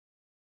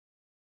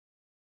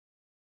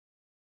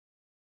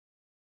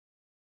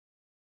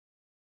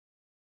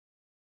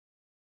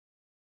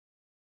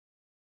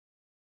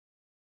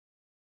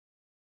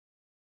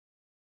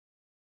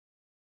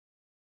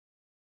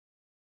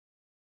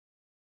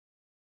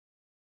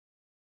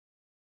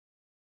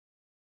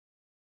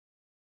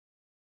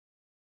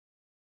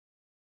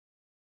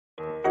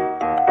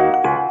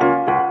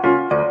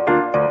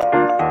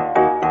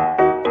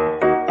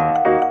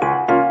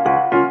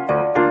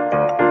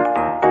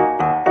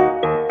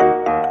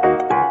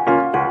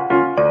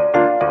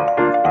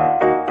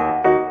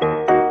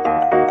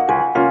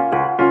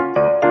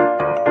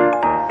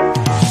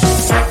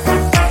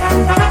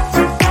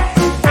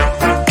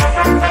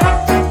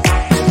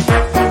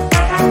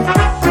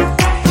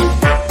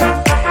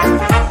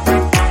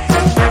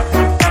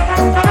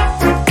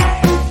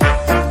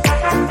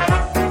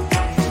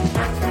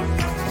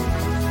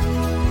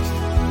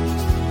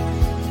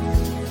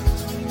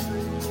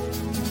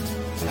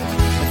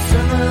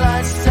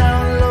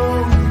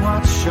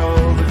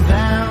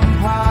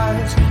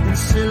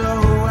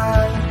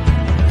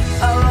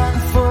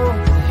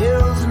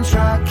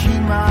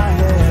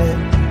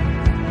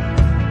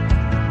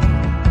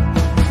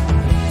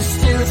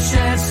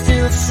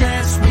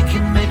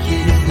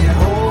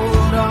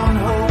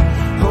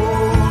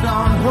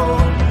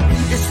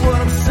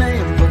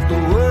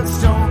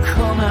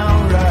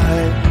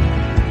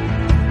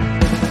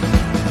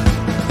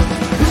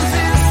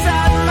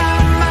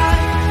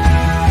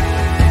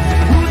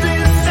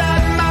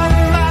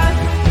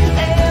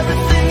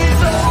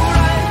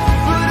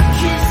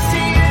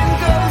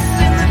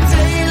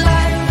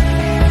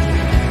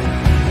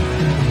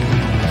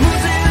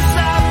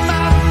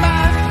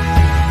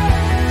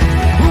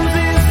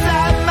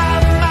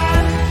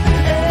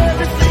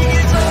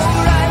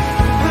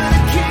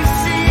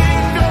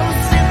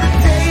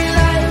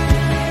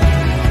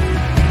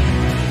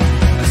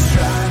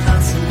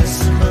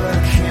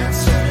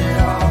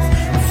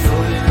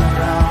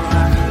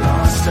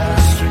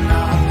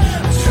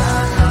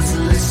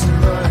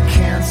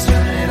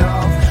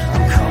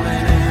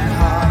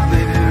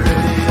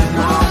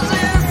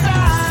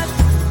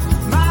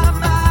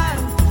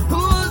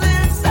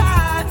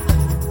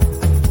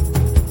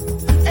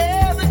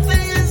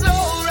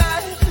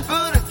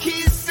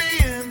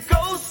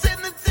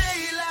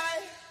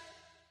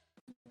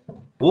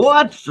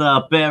What's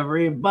up,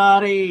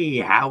 everybody?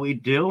 How we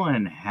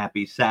doing?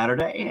 Happy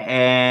Saturday!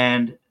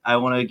 And I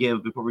want to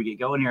give, before we get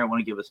going here, I want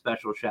to give a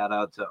special shout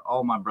out to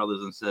all my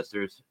brothers and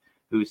sisters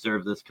who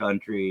serve this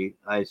country.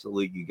 I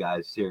salute you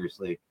guys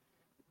seriously.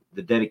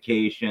 The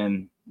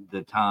dedication,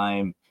 the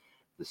time,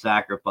 the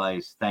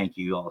sacrifice. Thank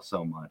you all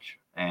so much.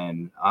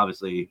 And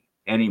obviously,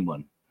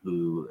 anyone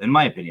who, in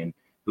my opinion,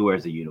 who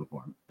wears a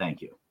uniform.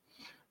 Thank you.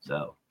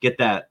 So get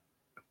that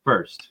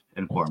first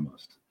and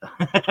foremost.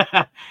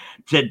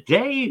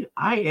 Today,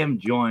 I am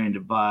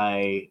joined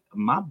by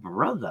my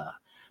brother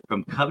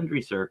from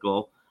Coventry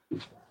Circle,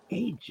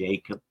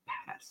 AJ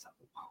Capasso.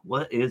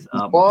 What is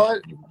up?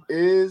 What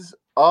is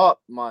up,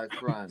 my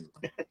friend?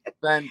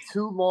 Been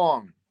too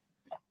long.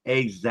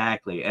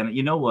 Exactly. And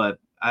you know what?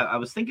 I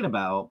was thinking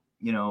about,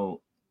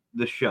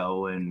 the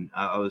show, and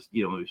I was,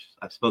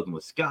 I've spoken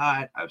with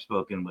Scott. I've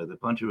spoken with a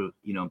bunch of,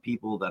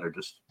 people that are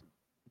just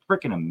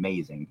freaking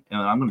amazing.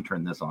 And I'm going to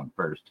turn this on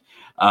first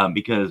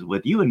because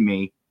with you and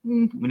me,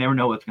 we never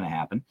know what's going to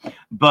happen.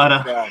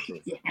 But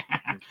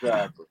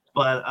Exactly.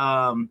 But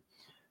I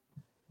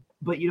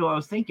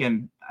was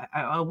thinking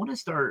I want to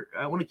start.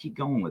 I want to keep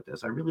going with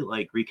this. I really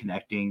like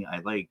reconnecting. I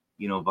like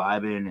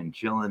vibing and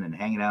chilling and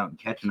hanging out and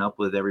catching up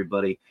with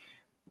everybody.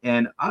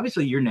 And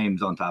obviously, your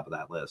name's on top of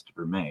that list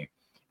for me.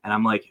 And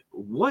I'm like,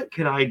 what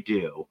could I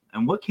do,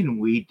 and what can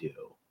we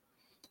do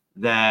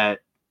that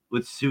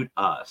would suit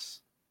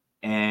us?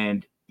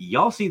 And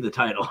y'all see the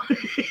title.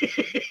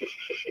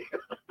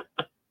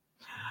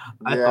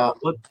 I thought,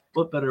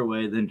 what better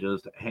way than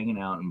just hanging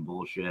out and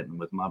bullshitting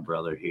with my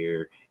brother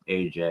here,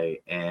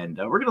 AJ, and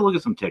we're gonna look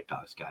at some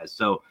TikToks, guys.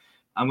 So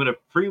I'm gonna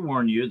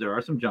pre-warn you, there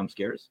are some jump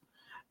scares,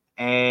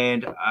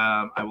 and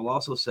I will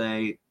also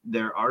say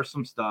there are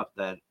some stuff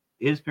that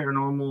is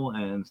paranormal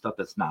and stuff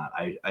that's not.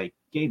 I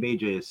gave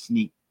AJ a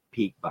sneak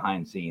peek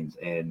behind scenes,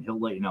 and he'll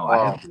let you know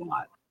I have a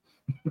lot.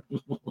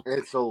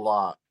 It's a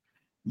lot.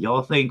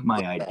 Y'all think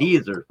my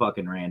ideas are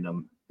fucking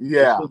random?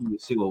 Yeah. You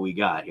see what we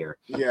got here.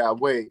 Yeah.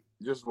 Wait.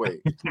 Just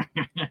wait.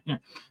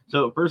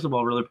 So first of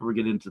all, really, before we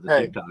get into the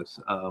TikToks,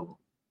 go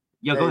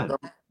ahead.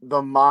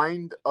 The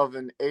mind of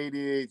an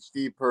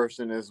ADHD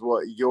person is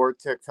what your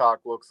TikTok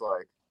looks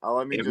like.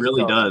 It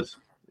really does.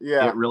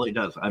 Yeah, it really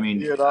does. I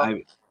mean,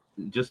 I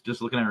just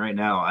looking at it right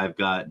now. I've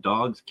got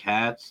dogs,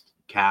 cats,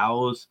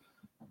 cows,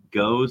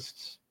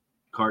 ghosts,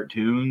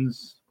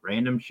 cartoons,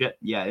 random shit.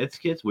 Yeah,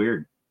 it's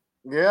weird.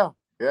 Yeah,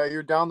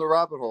 you're down the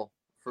rabbit hole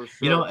for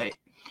sure.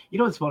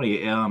 It's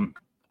funny.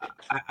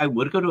 I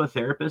would go to a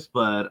therapist,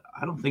 but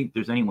I don't think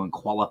there's anyone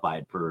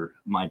qualified for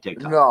my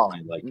TikTok. No.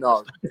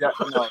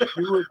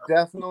 You would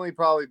definitely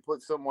probably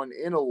put someone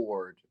in a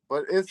ward,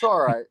 but it's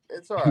all right.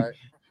 It's all right.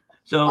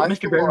 So,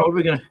 Mr. Barrett,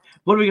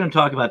 what are we gonna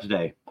talk about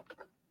today?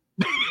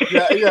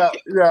 Yeah,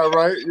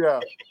 right. Yeah.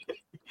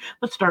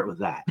 Let's start with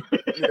that.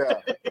 Yeah.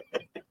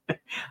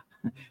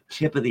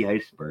 Tip of the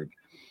iceberg.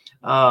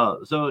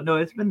 So no,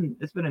 it's been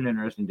an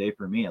interesting day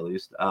for me, at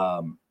least.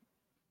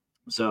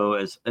 So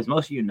as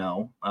most of you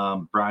know,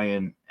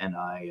 Brian and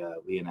I,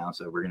 we announced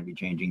that we're going to be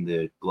changing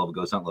the Global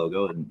Ghost Hunt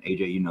logo, and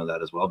AJ, you know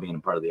that as well, being a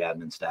part of the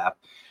admin staff.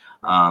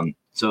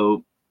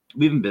 So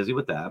we've been busy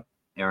with that.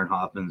 Aaron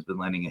Hoffman's been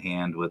lending a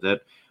hand with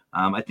it.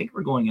 I think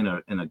we're going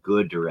in a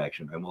good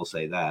direction. I will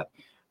say that.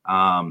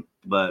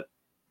 But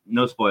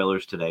no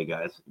spoilers today,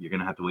 guys. You're going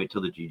to have to wait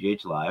till the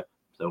GGH live.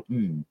 So,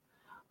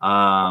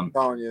 I'm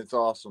telling you, it's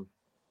awesome.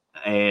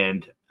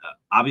 And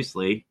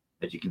obviously,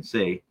 as you can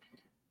see,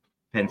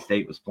 Penn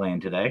State was playing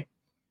today,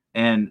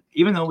 and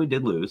even though we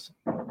did lose,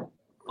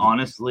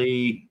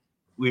 honestly,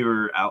 we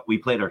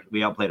outplayed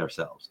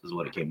ourselves, is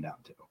what it came down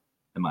to,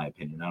 in my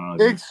opinion. I don't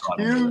know.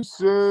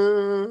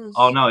 Excuses.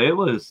 Oh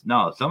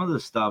no, some of the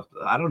stuff,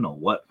 I don't know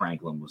what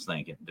Franklin was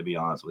thinking, to be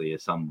honest with you.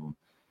 Some of them,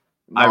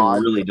 I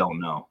really don't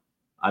know.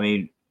 I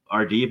mean,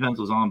 our defense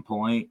was on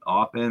point,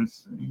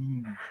 offense.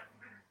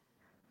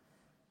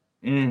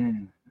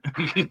 I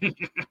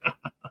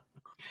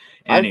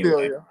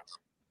feel you.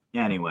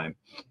 Anyway.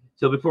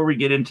 So before we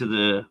get into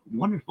the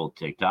wonderful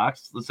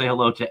TikToks, let's say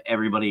hello to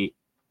everybody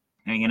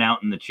hanging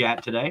out in the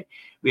chat today.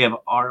 We have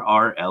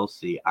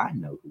RRLC. I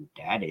know who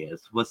that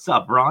is. What's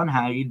up, Ron?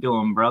 How you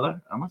doing, brother?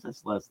 Unless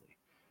it's Leslie.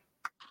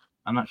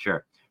 I'm not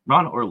sure.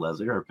 Ron or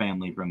Leslie are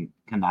family from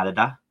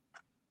Canada.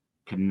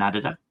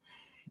 Kimmy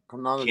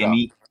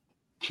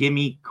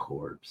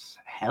Corpse.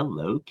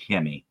 Hello,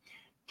 Kimmy.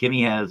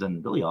 Kimmy has a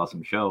really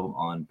awesome show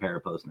on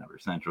Parapost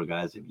Network Central,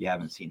 guys. If you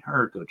haven't seen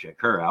her, go check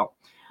her out.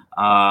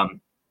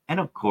 And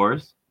of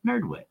course,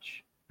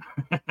 Nerdwitch.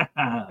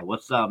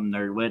 What's up,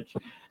 Nerdwitch?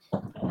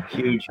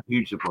 Huge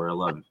supporter. I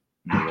love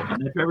Nerdwitch.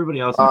 And for everybody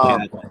else in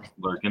the chat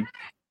lurking.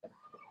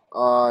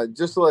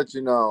 Just to let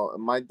you know,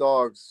 my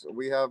dogs,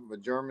 we have a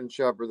German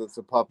Shepherd that's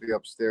a puppy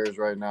upstairs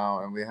right now,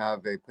 and we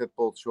have a Pit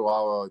Bull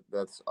Chihuahua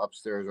that's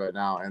upstairs right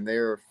now, and they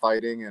are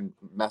fighting and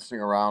messing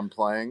around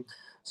playing.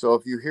 So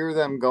if you hear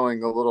them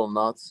going a little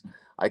nuts,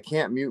 I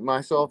can't mute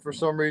myself for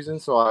some reason,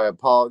 so I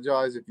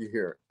apologize if you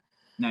hear it.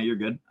 No, you're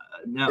good.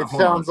 No, it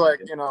hold on a sounds like,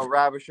 second.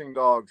 ravishing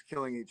dogs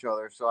killing each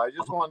other. So I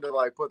just wanted to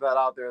like put that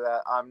out there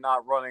that I'm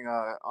not running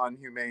a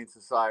unhumane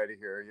society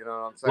here. You know what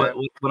I'm What,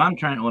 saying? what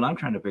I'm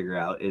trying to figure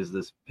out is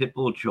this pit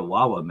bull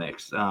chihuahua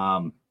mix.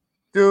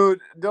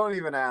 Dude, don't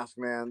even ask,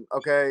 man.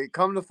 Okay,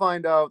 come to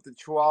find out, the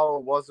Chihuahua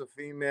was a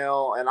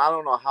female, and I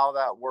don't know how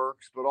that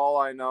works, but all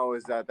I know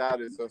is that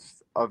that is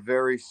a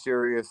very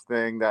serious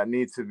thing that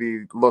needs to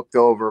be looked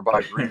over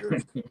by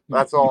breeders.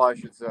 That's all I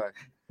should say.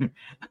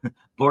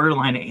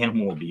 Borderline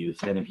animal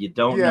abuse, and if you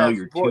don't know, Yes,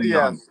 you're too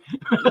young.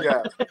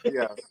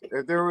 yes.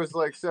 If there was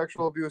like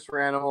sexual abuse for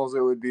animals,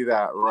 it would be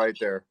that right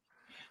there.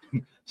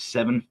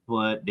 7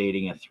 foot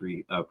dating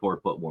a 4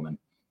 foot woman.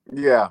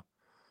 Yeah,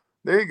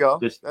 there you go.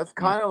 Just That's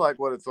kind of like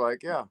what it's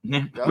like. Yeah,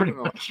 pretty definitely,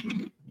 much.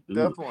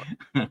 definitely.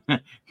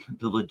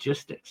 The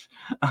logistics.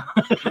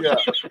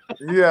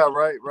 Yeah,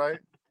 right.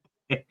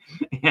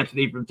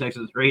 Anthony from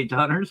Texas Rage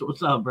Hunters.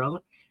 What's up, brother?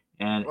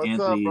 And What's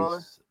up,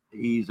 brother?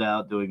 he's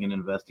out doing an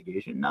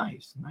investigation.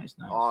 Nice.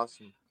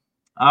 Awesome.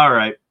 All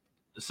right.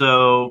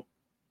 So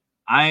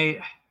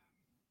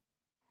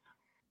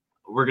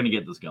we're gonna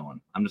get this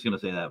going. I'm just gonna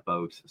say that,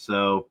 folks.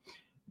 So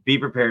be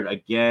prepared.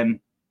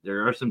 Again,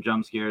 there are some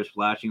jump scares,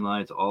 flashing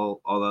lights,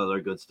 all that other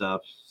good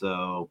stuff.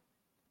 So,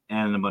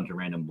 and a bunch of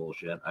random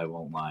bullshit. I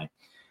won't lie.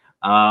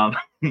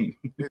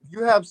 If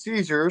you have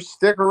seizures,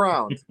 stick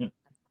around.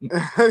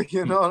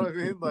 You know what I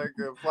mean? Like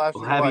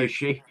flashing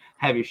lights.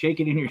 Have you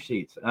shaking in your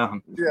seats?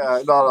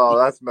 Yeah, no,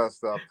 that's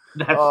messed up.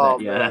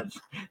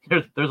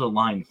 There's a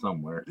line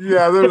somewhere.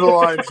 Yeah, there's a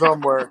line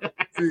somewhere.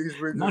 Jeez,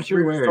 we Not just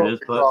sure where it is,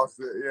 but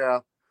yeah.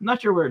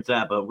 Not sure where it's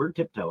at, but we're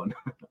tiptoeing.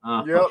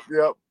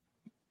 Yep.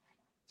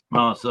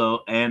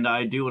 And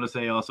I do want to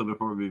say also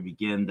before we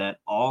begin that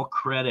all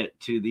credit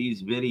to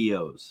these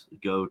videos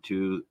go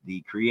to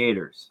the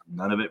creators.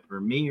 None of it for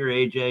me or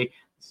AJ.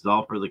 This is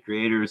all for the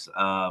creators.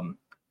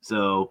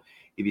 So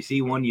if you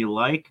see one you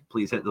like,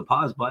 please hit the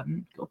pause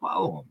button. Go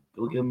follow them.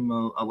 Go give them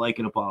a like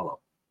and a follow.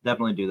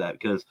 Definitely do that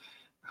because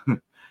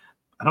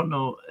I don't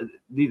know.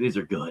 These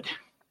are good.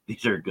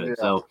 These are good. Yeah.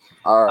 So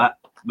all right.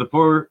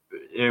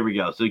 There we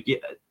go. So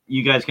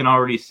you guys can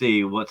already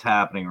see what's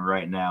happening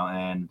right now.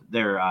 And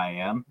there I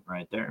am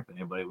right there. If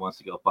anybody wants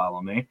to go follow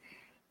me,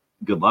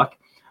 good luck.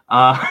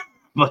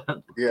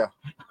 But yeah,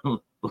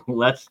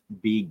 let's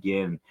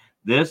begin.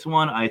 This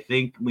one, I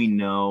think we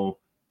know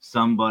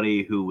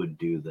somebody who would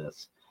do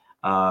this.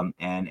 And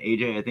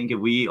AJ, I think if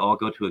we all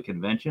go to a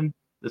convention,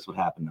 this would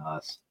happen to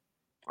us.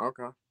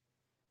 Okay.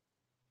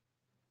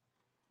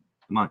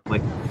 Come on,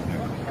 click.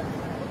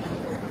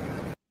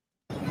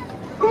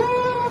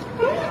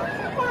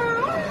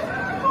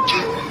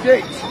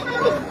 Gates.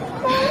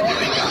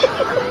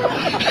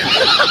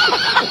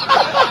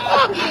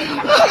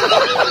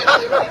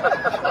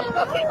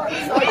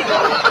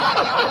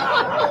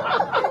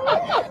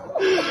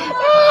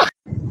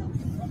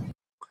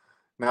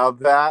 Now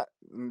that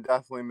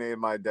definitely made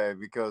my day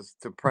because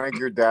to prank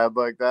your dad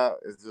like that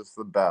is just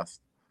the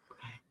best.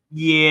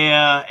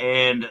 Yeah,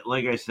 and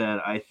like I said,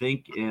 I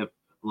think if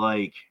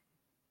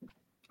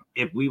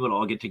we would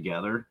all get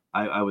together,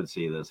 I would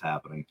see this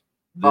happening.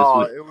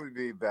 It would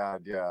be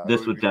bad. Yeah,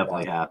 this would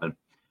definitely happen.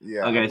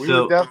 Yeah. Okay, we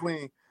would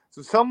definitely.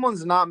 So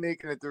someone's not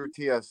making it through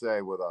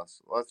TSA with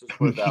us. Let's just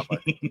put it that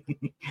way.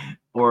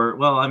 Or,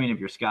 well, I mean, if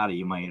you're Scotty,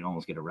 you might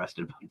almost get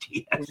arrested by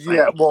TSA.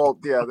 Yeah, well,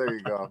 yeah, there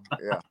you go.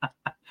 Yeah.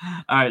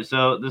 All right,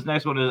 so this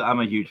next one is I'm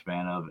a huge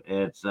fan of.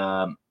 It's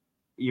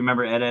you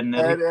remember Ed and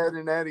Eddie? Ed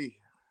and Eddie.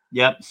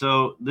 Yep.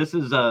 So this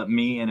is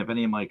me, and if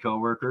any of my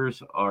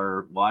coworkers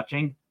are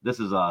watching,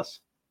 this is us.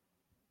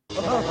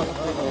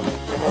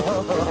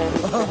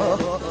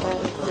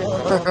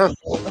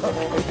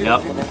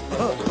 Yep.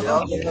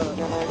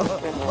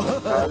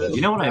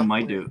 You know what I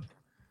might do?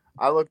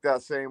 I look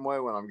that same way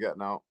when I'm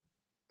getting out.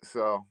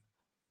 So.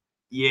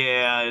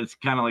 Yeah, it's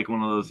kind of like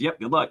one of those.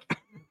 Yep. Good luck.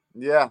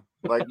 Yeah,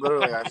 like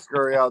literally, I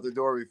scurry out the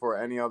door before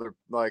any other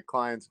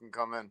clients can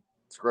come in.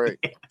 It's great.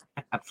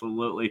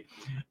 Absolutely.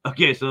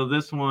 Okay, so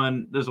this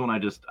one,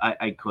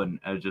 I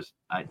couldn't.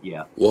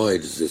 Yeah. Why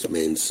does this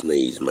man's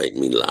sneeze make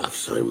me laugh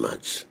so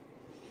much?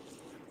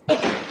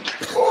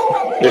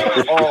 Oh.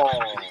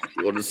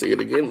 You want to see it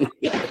again?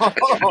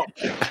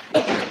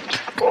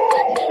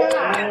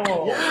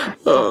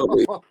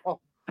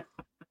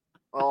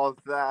 Oh,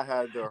 that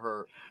had to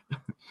hurt.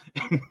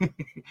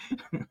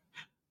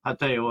 I'll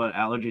tell you what,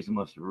 allergies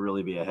must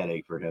really be a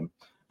headache for him.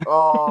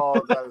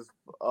 Oh,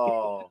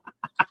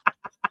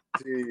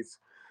 jeez.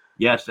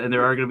 Yes, and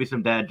there are going to be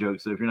some dad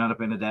jokes. So if you're not a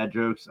fan of dad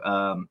jokes,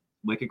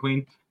 Wicked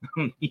Queen,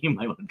 you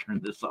might want to turn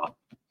this off.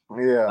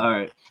 Yeah. All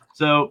right.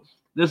 So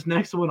this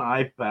next one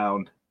I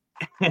found,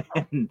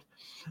 and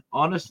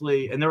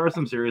honestly, and there are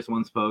some serious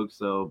ones, folks,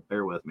 so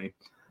bear with me.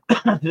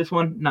 This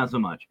one, not so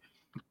much.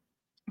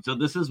 So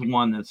this is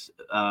one that's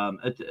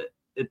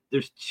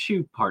there's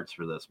two parts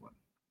for this one.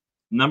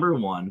 Number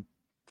one,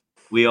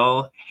 we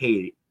all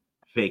hate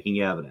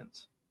faking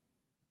evidence,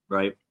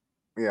 right?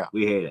 Yeah.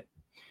 We hate it.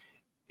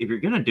 If you're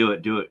going to do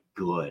it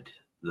good,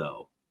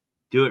 though.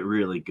 Do it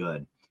really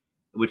good.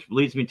 Which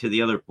leads me to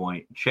the other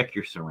point. Check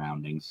your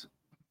surroundings.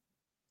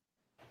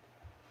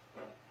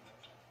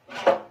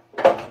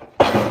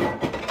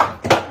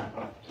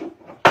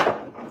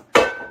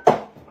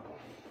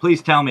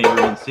 Please tell me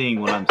everyone's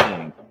seeing what I'm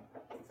seeing.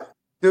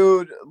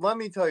 Dude, let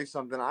me tell you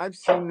something. I've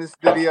seen this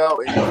video,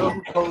 and you know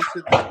who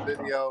posted this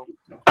video?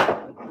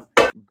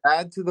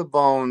 Bad to the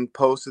Bone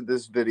posted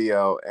this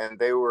video, and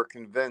they were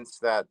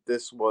convinced that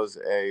this was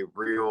a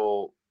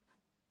real,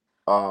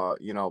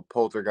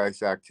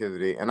 poltergeist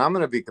activity. And I'm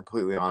gonna be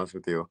completely honest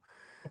with you.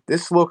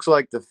 This looks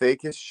like the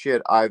fakest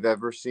shit I've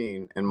ever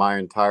seen in my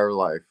entire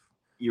life.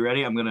 You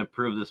ready? I'm gonna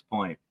prove this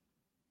point.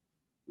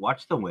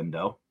 Watch the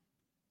window.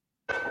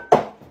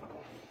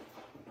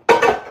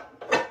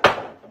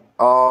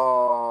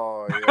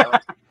 Oh, yeah.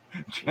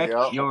 Check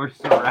Yep. your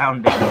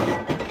surroundings.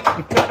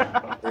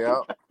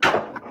 Yep.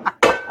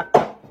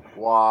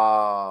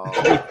 Wow.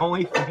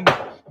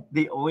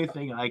 The only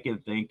thing I can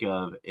think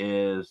of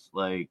is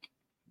like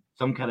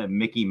some kind of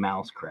Mickey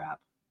Mouse crap.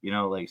 You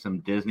know, like some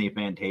Disney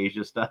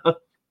Fantasia stuff.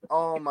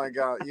 Oh my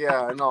God.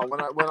 Yeah, no,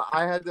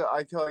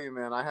 I tell you,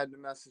 man, I had to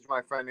message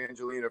my friend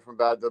Angelina from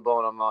Bad to the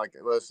Bone. I'm like,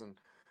 listen,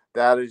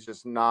 that is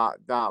just not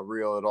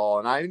real at all.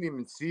 And I didn't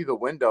even see the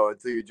window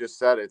until you just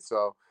said it.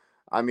 So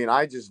I mean,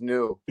 I just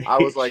knew. I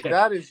was like,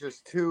 that is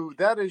just too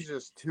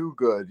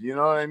good. You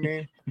know what I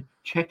mean?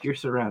 Check your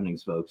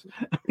surroundings, folks.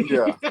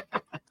 Yeah.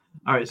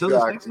 All right, so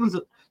Exactly.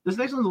 this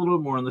next one's a little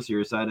bit more on the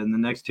serious side, and the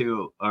next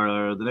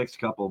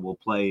couple will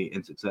play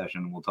in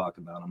succession, and we'll talk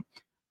about them.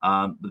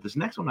 But this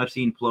next one I've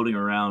seen floating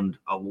around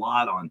a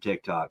lot on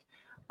TikTok.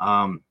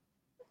 I'm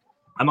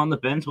on the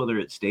fence whether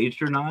it's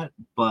staged or not,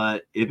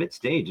 but if it's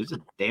staged, it's a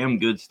damn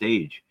good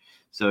stage.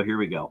 So here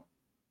we go.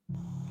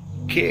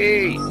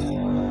 Keith,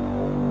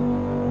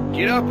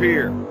 get up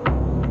here.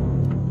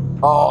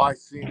 Oh, I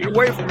see. Get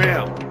away from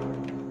him.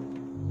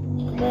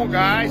 Come on,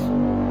 guys.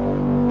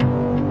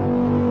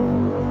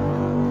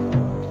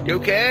 You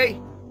okay?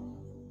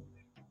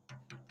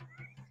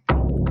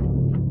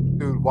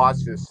 Dude, watch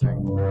this thing.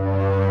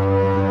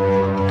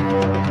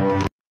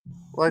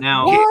 Like,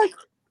 Now- what?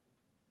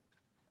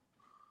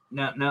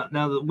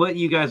 Now, what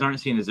you guys aren't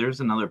seeing is there's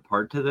another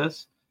part to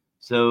this.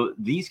 So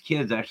these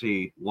kids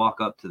actually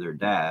walk up to their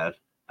dad.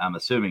 I'm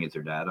assuming it's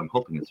their dad. I'm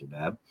hoping it's their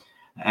dad.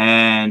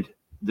 And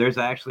there's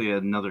actually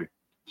another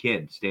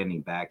kid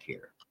standing back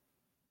here.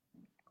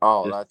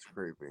 Oh, that's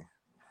creepy.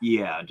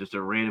 Yeah, just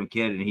a random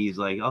kid, and he's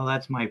like, "Oh,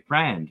 that's my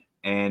friend."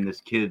 And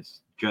this kid's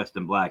dressed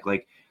in black.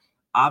 Like,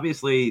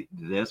 obviously,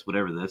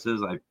 whatever this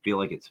is, I feel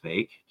like it's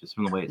fake, just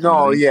from the way it's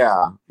moving.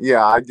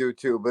 Yeah, I do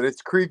too. But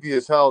it's creepy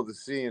as hell to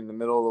see in the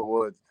middle of the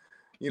woods.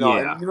 You know,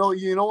 Yeah. and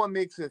you know what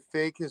makes it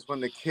fake is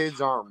when the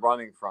kids aren't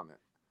running from it.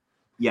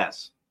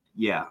 Yes.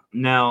 Yeah.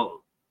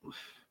 Now,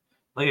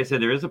 like I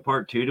said, there is a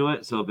part 2 to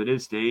it. So if it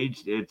is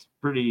staged, it's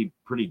pretty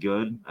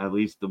good. At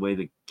least the way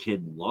the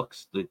kid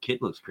looks. The kid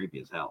looks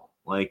creepy as hell.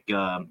 Like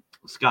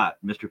Scott,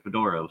 Mr.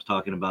 Fedora, was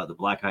talking about the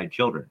black-eyed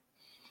children.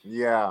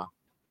 Yeah.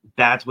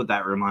 That's what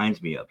that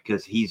reminds me of,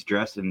 because he's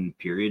dressed in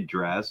period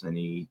dress and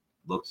he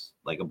looks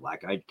like a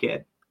black-eyed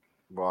kid.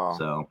 Wow.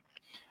 So,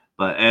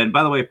 and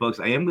by the way, folks,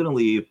 I am going to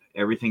leave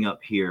everything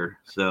up here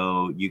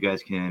so you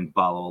guys can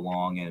follow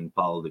along and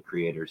follow the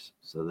creators.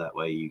 So that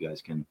way you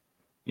guys can,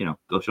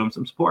 go show them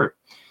some support.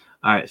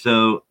 All right.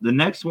 So the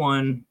next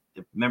one,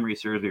 if memory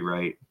serves me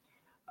right,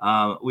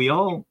 we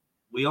all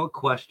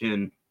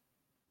question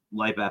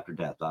life after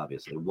death.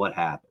 Obviously, what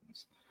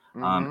happens,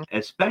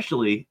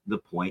 especially the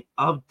point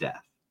of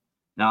death.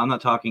 Now, I'm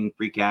not talking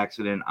freak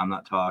accident. I'm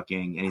not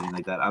talking anything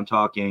like that. I'm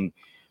talking,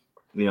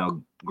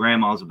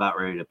 grandma's about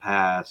ready to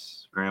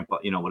pass, grandpa,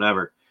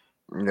 whatever.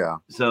 Yeah.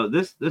 So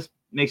this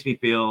makes me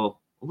feel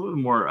a little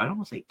bit more, I don't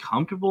want to say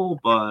comfortable,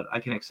 but I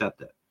can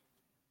accept it.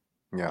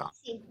 Yeah.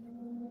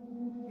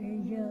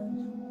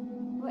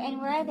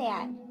 And where are they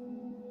at?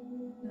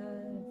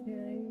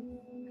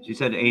 She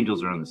said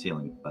angels are on the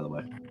ceiling, by the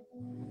way,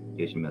 in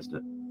case you missed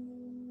it.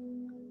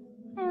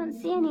 I don't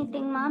see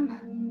anything, Mom.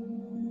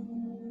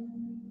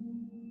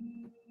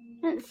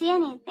 I don't see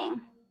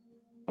anything.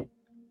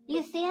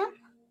 You see them?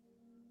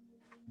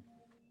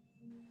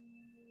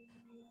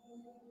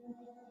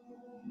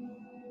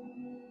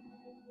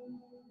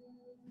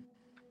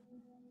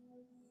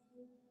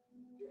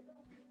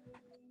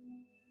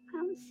 I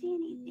don't see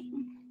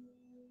anything.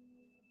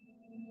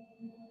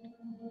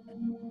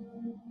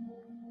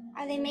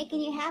 Are they making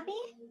you happy?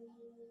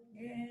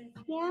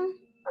 Yeah?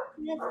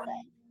 That's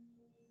good.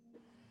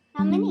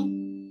 How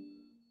many?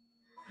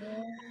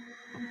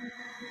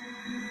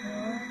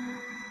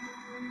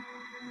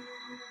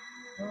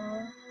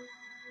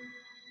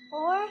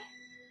 Four?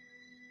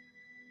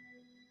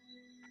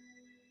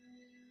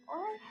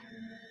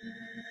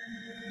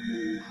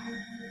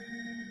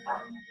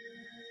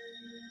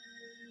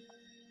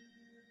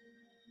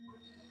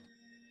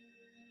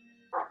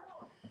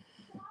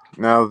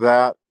 Now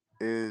that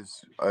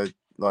is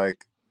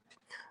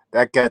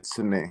that gets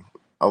to me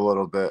a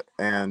little bit,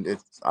 and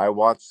I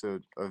watched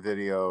a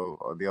video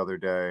the other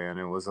day, and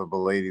it was of a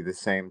lady the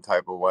same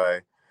type of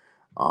way,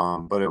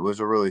 but it was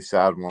a really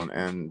sad one,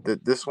 and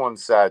this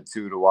one's sad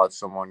too, to watch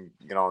someone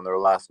in their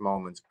last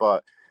moments,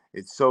 but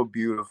it's so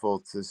beautiful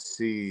to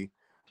see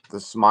the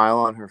smile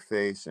on her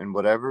face, and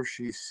whatever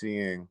she's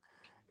seeing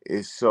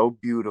is so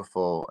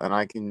beautiful, and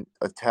I can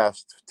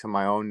attest to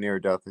my own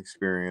near-death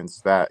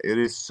experience that it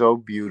is so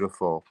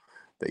beautiful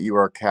that you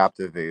are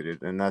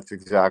captivated, and that's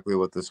exactly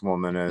what this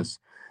woman is.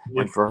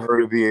 And for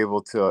her to be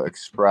able to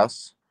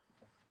express,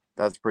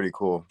 that's pretty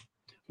cool.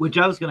 Which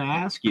I was going to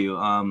ask you.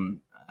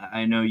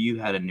 I know you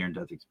had a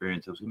near-death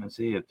experience. I was going to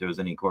see if there was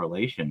any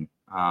correlation.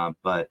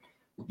 But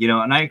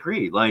and I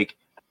agree. Like,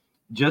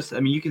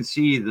 you can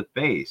see the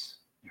face,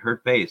 her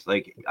face.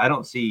 Like, I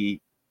don't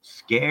see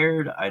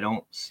scared. I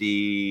don't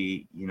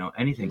see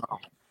anything.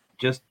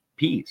 Just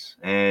peace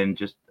and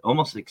just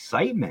almost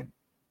excitement.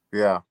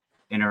 Yeah.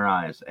 In her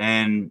eyes,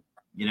 and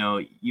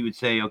you would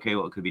say, okay,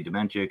 well, it could be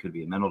dementia, it could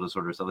be a mental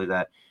disorder, stuff like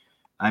that.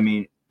 I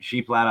mean,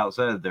 she flat out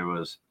said there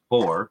was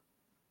 4,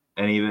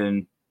 and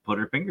even put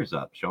her fingers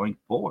up, showing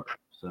 4.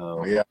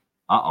 So yeah,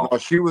 no,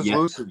 she was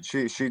lucid.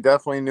 She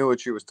definitely knew what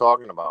she was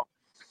talking about.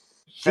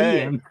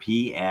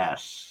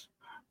 CMPS.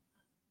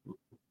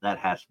 That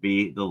has to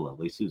be the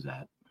lovely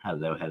Suzette.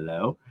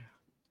 Hello.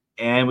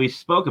 And we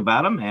spoke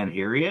about him, and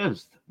here he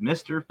is,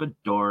 Mr.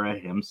 Fedora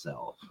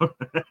himself.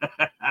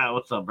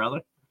 What's up,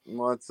 brother?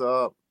 What's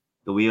up?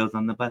 The wheels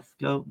on the bus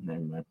go.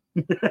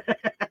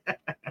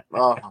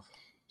 Oh.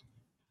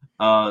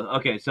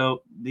 Okay,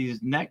 so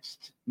these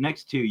next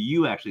 2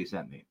 you actually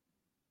sent me.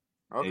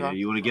 Okay.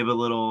 You want to give a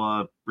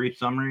little brief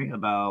summary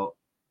about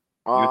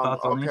your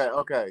thoughts on these?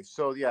 Okay.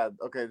 So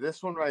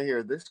this one right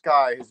here, this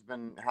guy has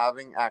been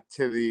having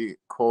activity,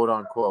 quote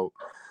unquote,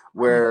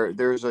 where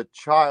there's a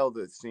child,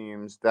 it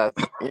seems,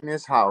 that's in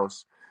his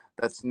house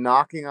that's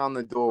knocking on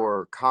the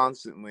door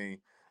constantly,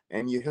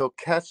 and he'll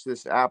catch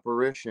this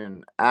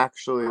apparition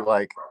actually,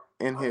 like,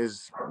 in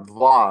his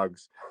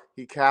vlogs.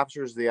 He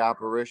captures the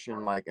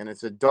apparition, like, and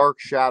it's a dark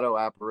shadow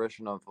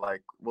apparition of,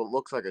 like, what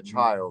looks like a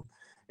child,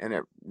 and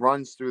it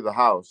runs through the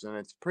house, and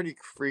it's pretty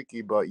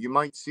freaky, but you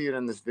might see it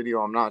in this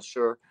video. I'm not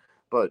sure,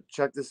 but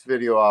check this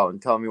video out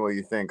and tell me what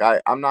you think.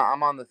 I'm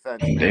on the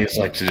fence, man. Days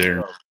like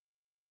today.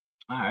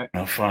 All right.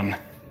 No fun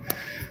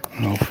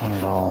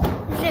at all.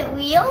 Is it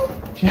real?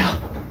 Yeah.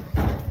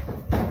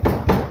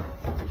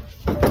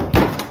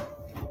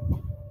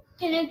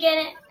 Can you get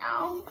it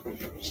now?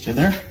 Stay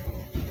there.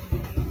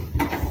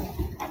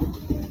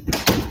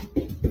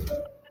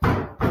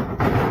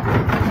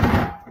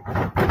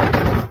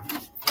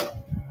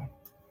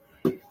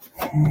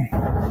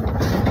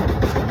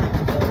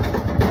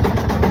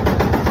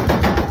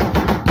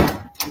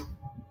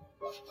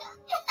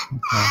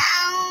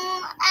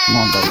 Come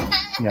on, buddy.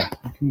 Yeah,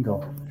 you can go.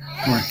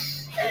 Come on.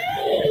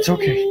 It's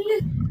okay.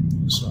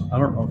 So I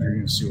don't know if you're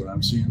going to see what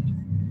I'm seeing,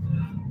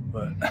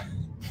 but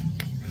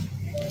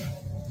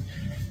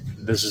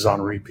this is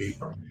on repeat.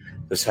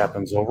 This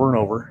happens over and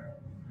over.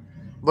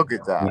 Look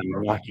at that. And then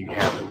the knocking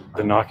happens.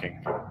 The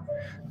knocking.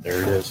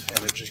 There it is.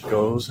 And it just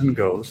goes and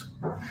goes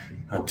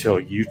until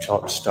you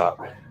stop.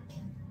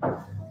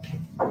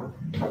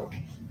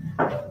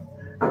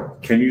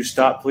 Can you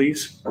stop,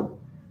 please?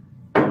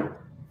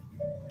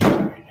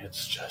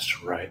 It's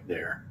just right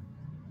there.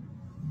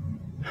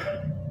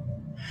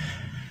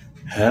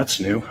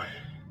 That's new.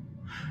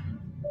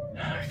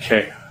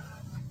 Okay.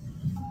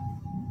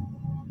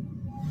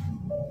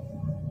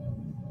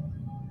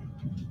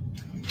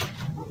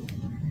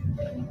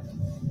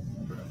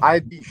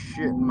 I'd be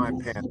shitting my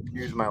pants.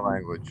 Excuse my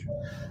language.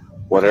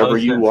 Whatever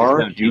you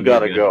are, you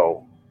gotta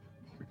go.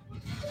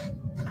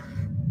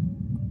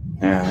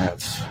 Yeah,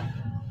 that's...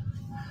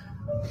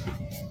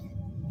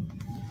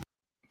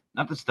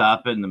 Not to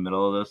stop it in the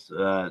middle of this.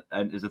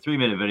 It's a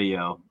 3-minute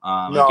video.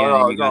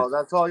 No.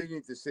 That's all you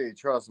need to see.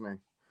 Trust me.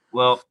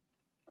 Well,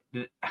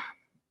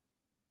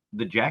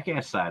 the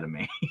jackass side of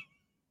me,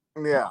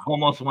 yeah,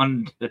 almost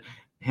wanted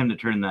him to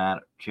turn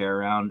that chair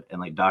around and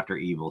like Dr.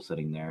 Evil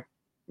sitting there.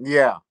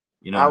 Yeah,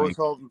 I was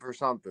hoping for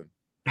something.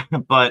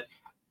 But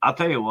I'll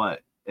tell you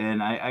what,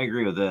 and I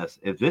agree with this.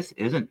 If this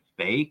isn't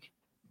fake,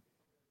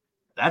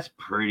 that's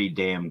pretty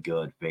damn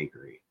good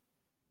fakery.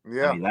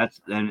 Yeah, I mean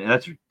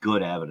that's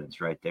good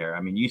evidence right there.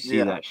 I mean, you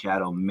see that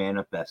shadow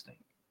manifesting,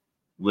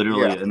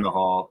 literally in the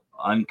hall,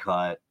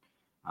 uncut.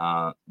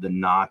 The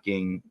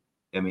knocking.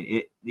 I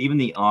mean, even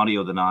the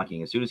audio of the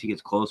knocking. As soon as he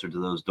gets closer to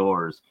those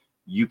doors,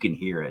 you can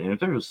hear it. And if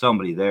there was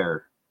somebody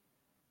there,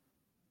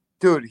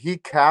 dude, he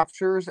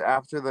captures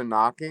after the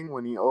knocking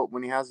when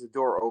he has the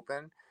door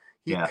open.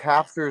 He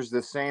captures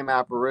the same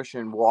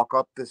apparition walk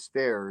up the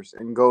stairs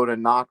and go to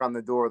knock on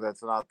the door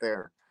that's not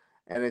there.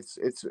 And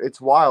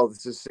it's wild.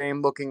 It's the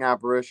same looking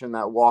apparition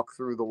that walked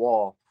through the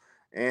wall.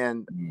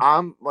 And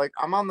I'm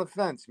on the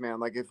fence, man.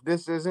 Like, if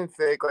this isn't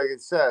fake, like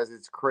it says,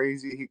 it's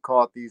crazy he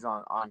caught these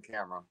on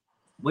camera.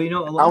 Well,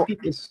 a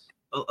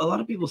lot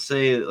of people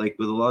say, like,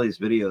 with a lot of these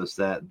videos,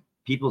 that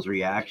people's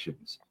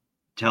reactions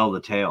tell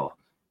the tale.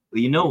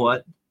 Well, you know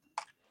what?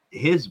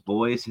 His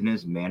voice and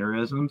his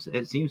mannerisms,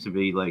 it seems to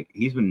be like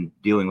he's been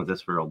dealing with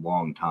this for a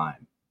long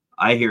time.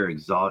 I hear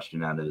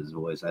exhaustion out of his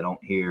voice. I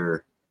don't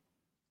hear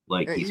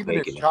like he's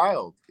even faking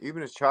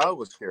Even his child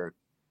was scared.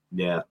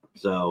 Yeah.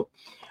 So,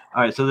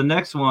 all right. So the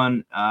next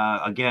one,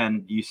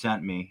 again, you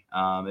sent me.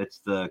 It's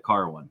the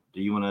car one.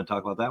 Do you want to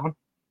talk about that one?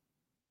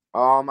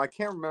 I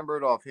can't remember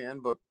it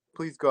offhand, but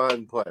please go ahead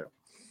and play it.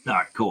 All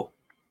right, cool.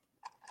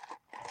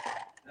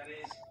 That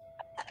is,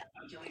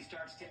 until he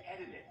starts to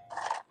edit it.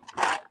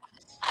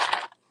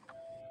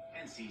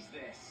 And sees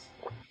this.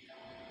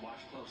 Watch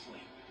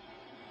closely.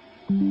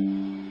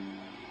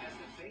 As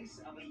the face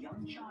of a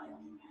young child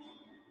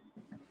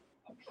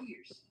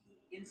appears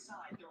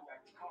inside the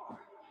wrecked car.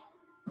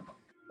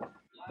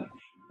 Loudon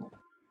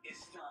is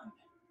stunned.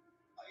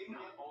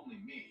 Not only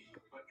me,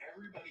 but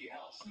everybody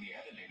else in the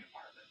editing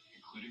department,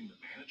 including the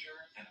manager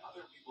and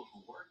other people who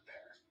work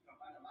there.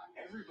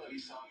 Everybody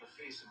saw the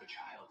face of a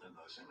child in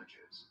those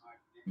images.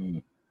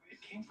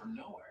 It came from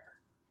nowhere.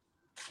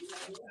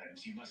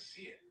 Sometimes you must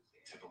see it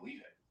to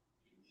believe it.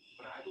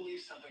 But I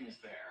believe something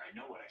is there. I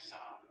know what I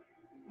saw.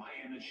 My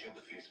image showed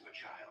the face of a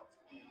child.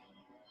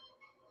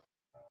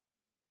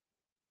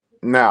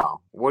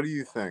 Now, what do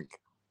you think?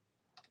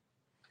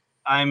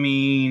 I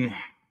mean,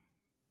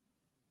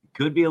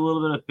 could be a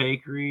little bit of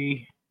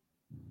fakery.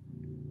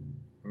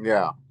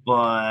 Yeah.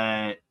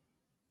 But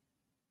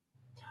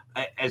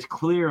as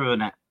clear of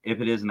an,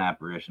 if it is an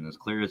apparition, as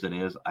clear as it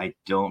is, I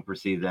don't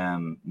foresee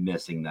them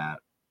missing that.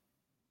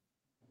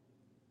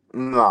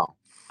 No.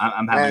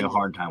 I'm having a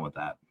hard time with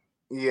that.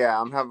 Yeah,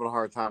 I'm having a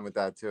hard time with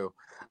that too.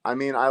 I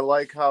mean, I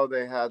like how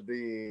they had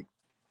the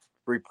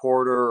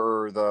reporter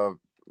or the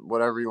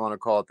whatever you want to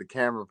call it, the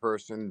camera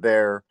person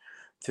there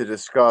to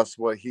discuss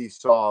what he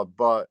saw,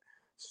 but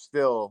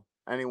still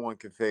anyone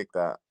could fake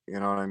that. You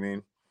know what I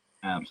mean?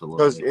 Absolutely.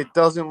 Because it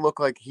doesn't look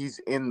like he's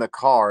in the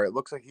car. It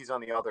looks like he's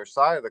on the other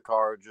side of the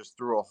car, just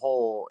through a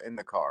hole in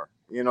the car.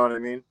 You know what I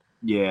mean?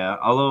 Yeah.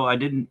 Although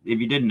if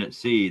you didn't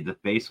see, the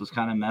face was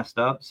kind of messed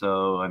up.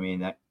 So, I mean,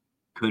 that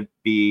could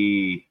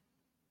be,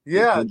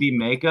 yeah, it could be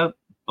makeup,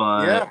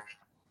 but yeah,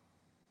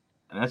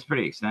 that's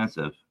pretty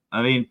extensive.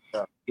 I mean,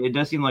 it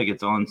does seem like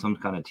it's on some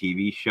kind of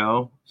TV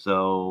show.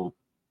 So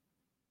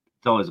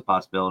it's always a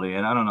possibility.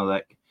 And I don't know,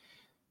 that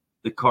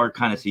the car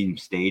kind of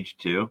seems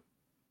staged too.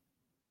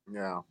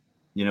 Yeah.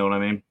 You know what I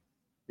mean?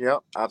 Yep,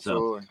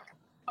 absolutely. So,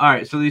 all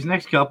right, so these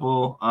next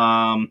couple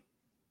are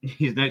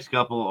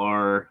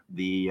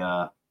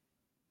the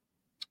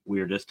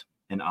weirdest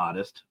and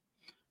oddest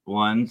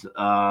ones.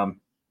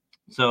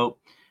 So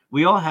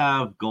we all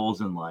have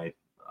goals in life.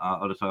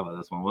 I'll just talk about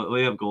this one.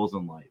 We have goals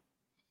in life.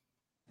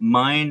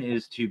 Mine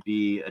is to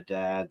be a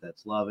dad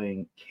that's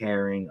loving,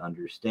 caring,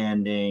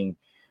 understanding,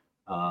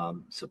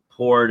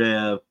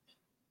 supportive,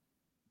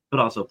 but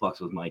also fucks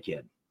with my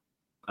kid.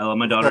 I love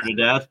my daughter to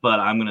death, but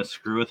I'm going to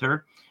screw with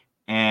her.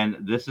 And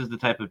this is the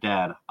type of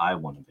dad I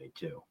want to be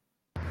too.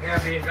 Yeah,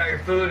 B, you got your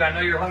food. I know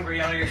you're hungry.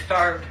 I know you're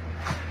starved.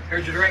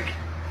 Here's your drink.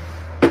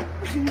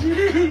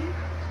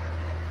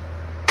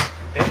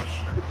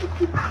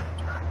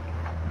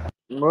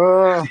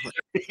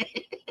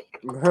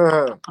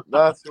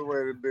 That's the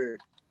way to be.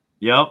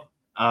 Yep.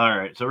 All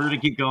right. So we're going to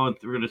keep going.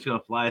 We're just going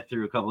to fly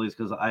through a couple of these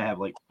because I have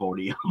like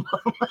 40 of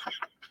them.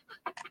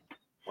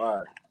 All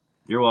right.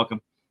 You're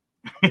welcome.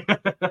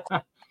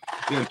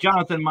 We have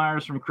Jonathan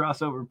Myers from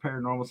Crossover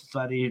Paranormal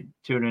Society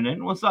tuning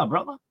in. What's up,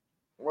 brother?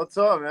 What's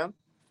up, man?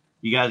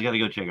 You guys got to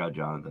go check out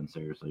Jonathan.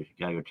 Seriously, you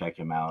got to go check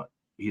him out.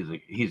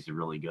 He's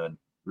really good,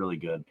 really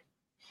good.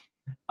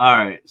 All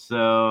right,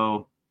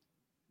 so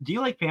do you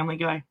like Family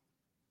Guy?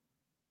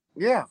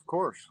 Yeah, of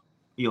course.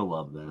 You'll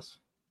love this.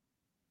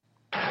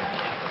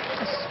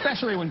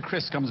 Especially when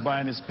Chris comes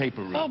by in his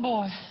paper route. Oh,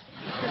 boy.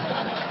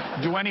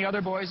 Do any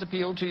other boys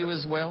appeal to you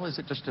as well? Is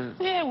it just a...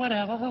 Yeah,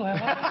 whatever, whoever.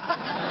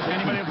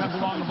 Anybody who comes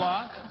along the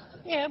block?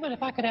 Yeah, but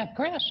if I could have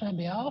Chris, that'd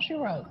be all she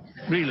wrote.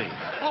 Really?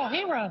 Oh,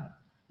 he wrote.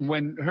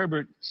 When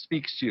Herbert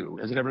speaks to you,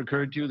 has it ever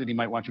occurred to you that he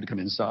might want you to come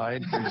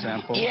inside, for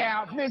example?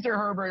 Yeah, Mr.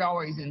 Herbert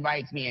always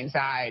invites me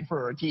inside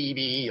for a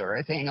TV or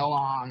a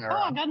thing-along. Or... Oh,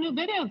 I got new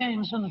video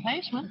games in the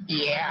basement.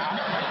 Yeah.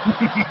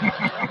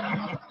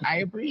 I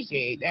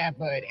appreciate that,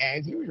 but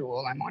as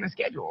usual, I'm on a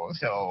schedule,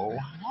 so...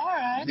 All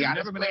right. You've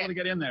never been able to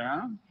get in there,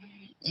 huh?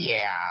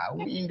 Yeah,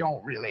 we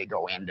don't really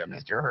go into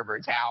Mr.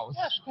 Herbert's house.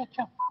 Just get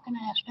your fucking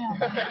ass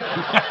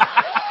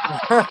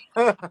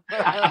down.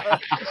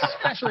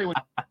 Especially when...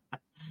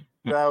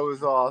 That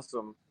was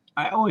awesome.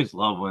 I always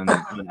love when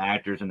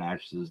actors and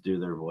actresses do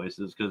their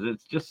voices because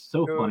it's just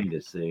so funny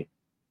to see.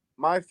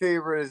 My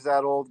favorite is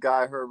that old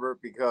guy, Herbert,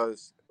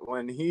 because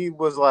when he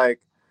was like,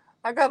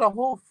 I got a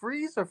whole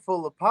freezer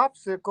full of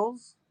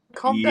popsicles.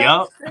 Come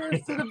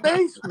downstairs to the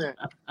basement.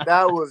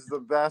 That was the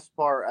best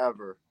part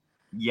ever.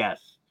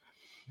 Yes.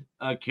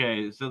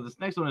 Okay, so this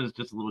next one is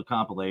just a little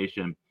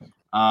compilation.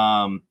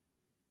 I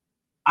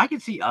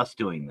can see us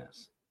doing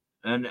this.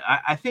 And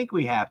I think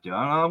we have to.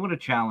 I'm going to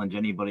challenge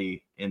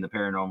anybody in the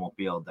paranormal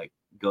field that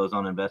goes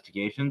on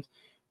investigations.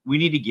 We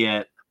need to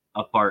get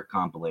a fart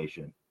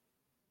compilation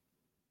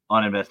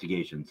on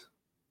investigations.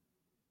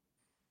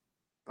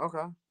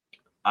 Okay.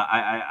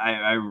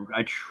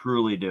 I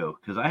truly do,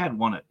 because I had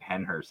one at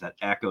Penhurst that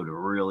echoed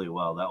really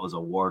well. That was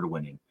award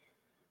winning.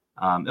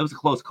 It was a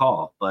close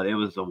call, but it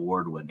was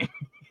award winning.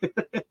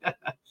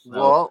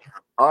 Well,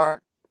 all right.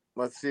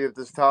 Let's see if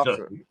this tops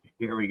it.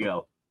 Here we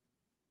go.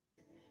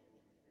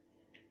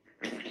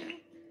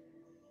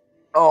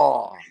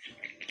 Oh.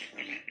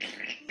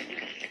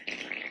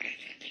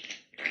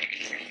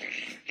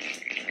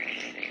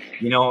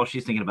 You know, all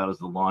she's thinking about is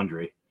the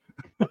laundry.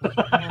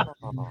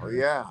 Oh,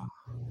 yeah.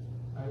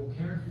 I will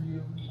care for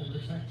you and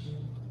protect you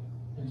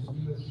and to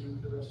be with you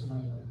the rest of my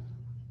life.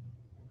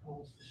 I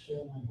promise to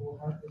share my whole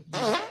heart with you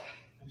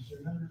and to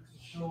remember to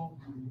show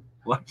you.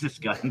 What's this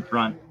guy in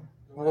front?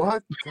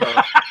 What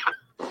the?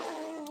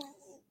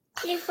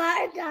 You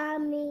farted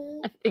on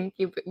me. I think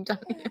you pooped on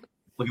him.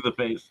 Look at the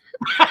face.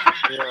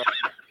 Yeah.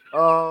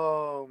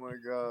 Oh my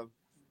god.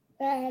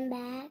 Run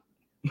back.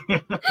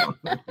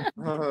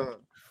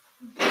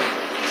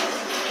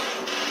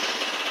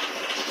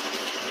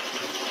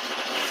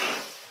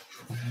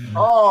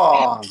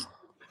 Oh.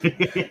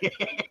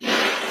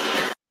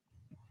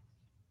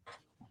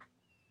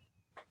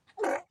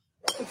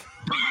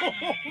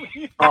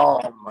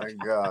 Oh my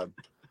god.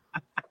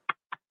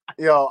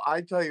 Yo,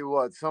 I tell you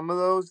what, some of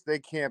those they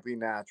can't be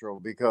natural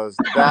because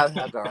that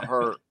had to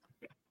hurt.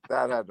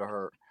 That had to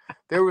hurt.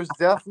 There was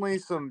definitely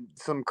some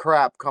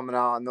crap coming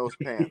out in those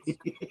pants.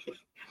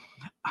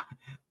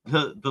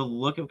 The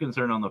look of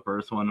concern on the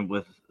first one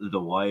with the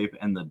wife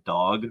and the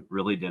dog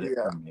really did it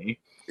for me.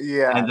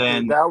 Yeah, and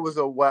then dude, that was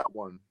a wet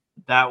one.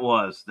 That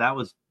was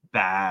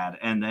bad.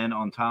 And then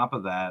on top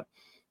of that,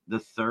 the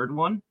third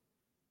one,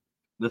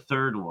 with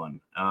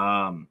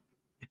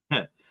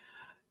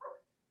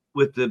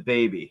the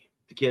baby,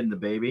 the kid and the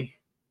baby.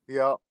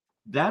 Yeah.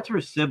 That's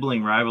where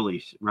sibling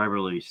rivalry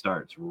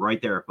starts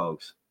right there,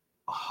 folks.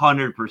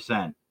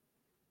 100%.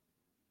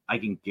 I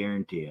can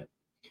guarantee it.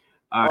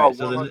 All right,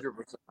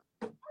 100%.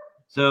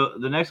 So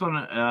the next one,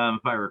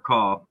 if I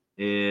recall,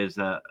 is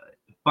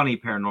Funny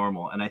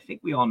Paranormal, and I think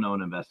we all know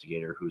an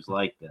investigator who's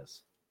like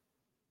this.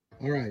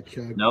 All right,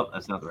 Chug. Nope,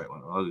 that's not the right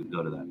one. I'll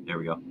go to that. There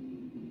we go.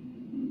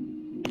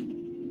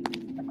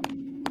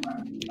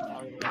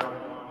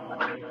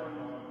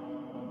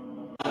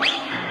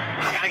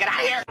 I gotta get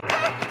out of here.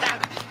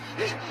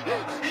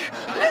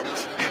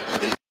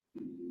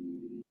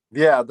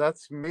 Yeah,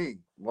 that's me.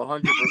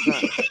 100%.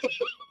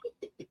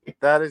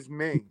 That is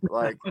me.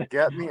 Like,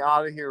 get me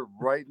out of here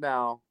right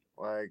now.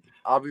 Like,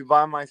 I'll be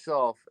by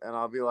myself and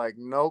I'll be like,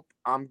 nope,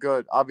 I'm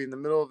good. I'll be in the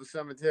middle of a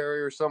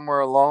cemetery or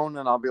somewhere alone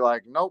and I'll be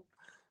like, nope,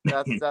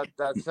 that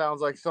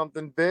sounds like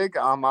something big.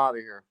 I'm out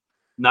of here.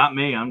 Not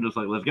me. I'm just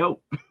like, let's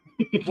go.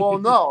 Well,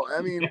 no,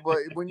 I mean, but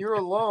when you're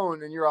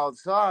alone and you're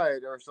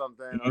outside or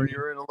something, or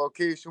you're in a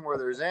location where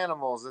there's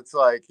animals, it's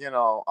like, you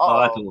know,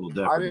 that's a little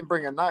different. I didn't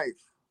bring a knife.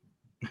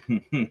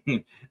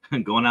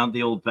 Going out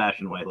the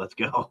old-fashioned way. Let's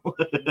go.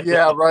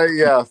 Yeah, right.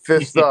 Yeah,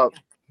 fist up.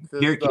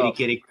 Here,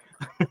 kitty.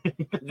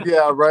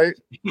 Yeah, right.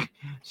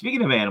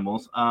 Speaking of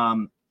animals,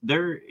 are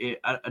you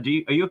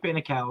a fan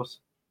of cows?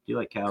 Do you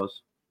like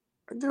cows?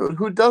 Dude,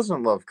 who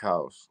doesn't love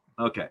cows?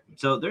 Okay,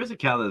 so there's a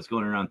cow that's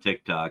going around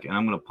TikTok, and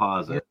I'm going to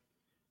pause it.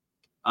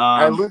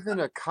 I live in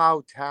a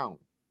cow town.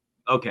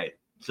 Okay,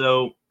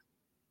 so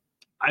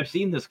I've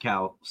seen this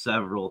cow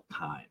several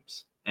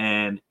times,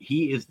 and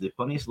he is the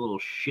funniest little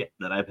shit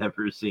that I've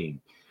ever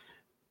seen.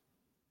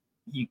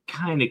 You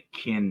kind of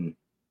can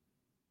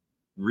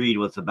read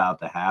what's about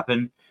to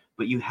happen,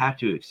 but you have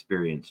to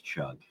experience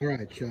Chug. All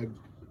right, Chug.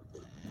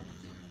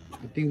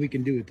 I think we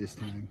can do it this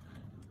time.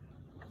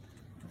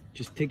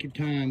 Just take your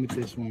time with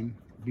this one.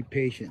 Be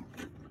patient.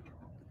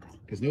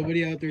 Because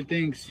nobody out there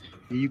thinks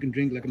that you can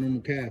drink like a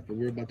normal calf, but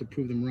we're about to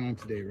prove them wrong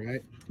today,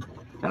 right?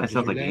 Kind of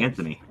sounds like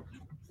Anthony.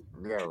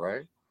 Yeah,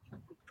 right?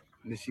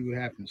 Let's see what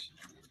happens.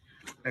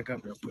 Back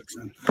up real quick,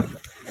 son.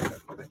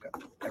 Back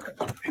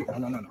up. Hey,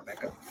 no.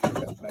 Back up.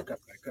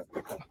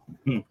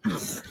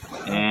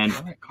 And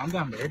all right, calm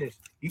down. There it is.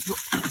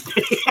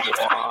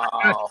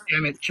 Wow.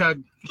 Damn it,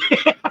 Chug.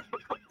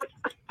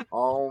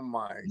 Oh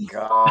my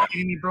god.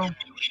 Amy, bro.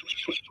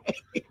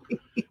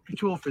 You're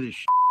too old for this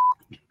shit.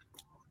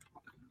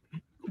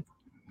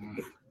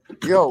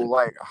 Yo,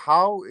 like,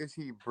 how is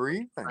he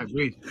breathing? All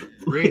right,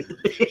 breathe.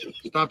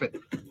 Stop it.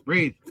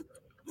 Breathe.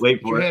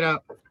 Wait Put for your it. head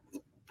up.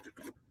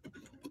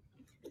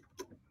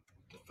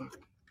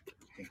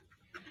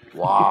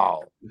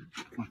 Wow.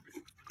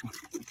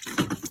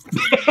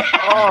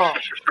 Oh,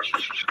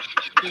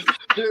 just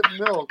spit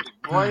milk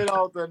right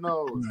out the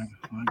nose. Right.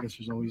 Well, I guess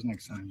there's always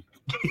next time.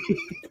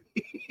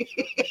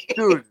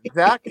 Dude,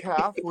 that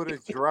calf would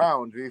have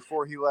drowned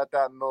before he let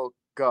that milk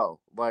go.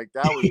 Like,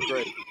 that was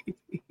great.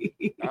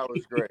 That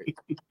was great.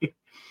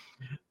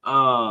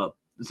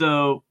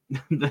 So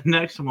the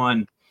next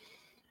one,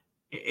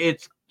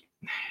 it's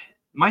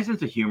my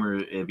sense of humor,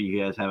 if you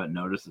guys haven't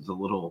noticed, is a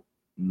little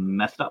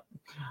messed up.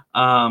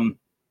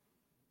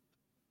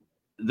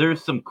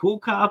 There's some cool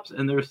cops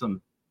and there's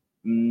some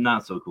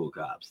not so cool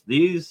cops.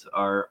 These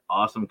are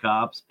awesome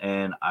cops,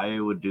 and I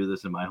would do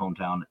this in my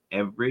hometown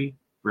every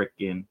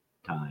freaking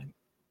time.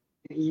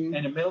 And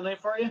a middle name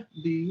for you?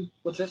 D.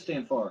 What's that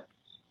stand for?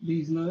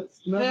 These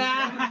nuts.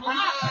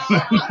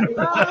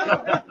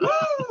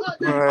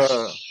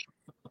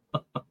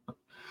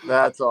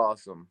 That's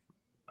awesome.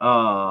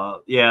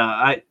 Yeah,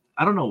 I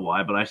don't know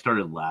why, but I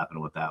started laughing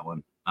with that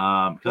one. Well,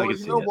 I could you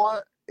see know it.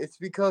 what? it's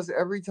because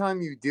every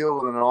time you deal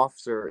with an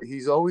officer,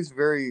 he's always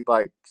very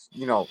like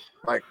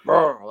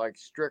 "Brr," like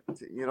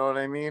strict. You know what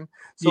I mean?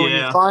 So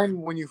Yeah.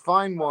 when you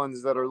find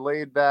ones that are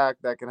laid back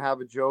that can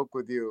have a joke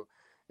with you,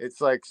 it's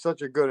like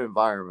such a good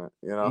environment.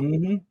 You know?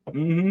 Mm-hmm.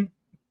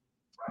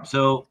 Mm-hmm.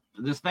 So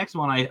this next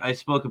one, I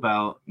spoke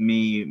about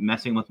me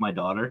messing with my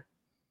daughter.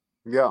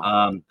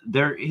 Yeah.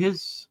 There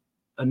is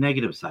a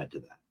negative side to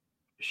that.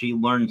 She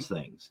learns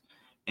things,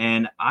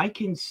 and I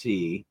can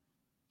see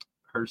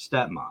her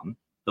stepmom,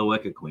 the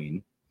Wicca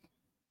Queen,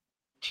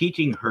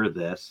 teaching her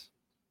this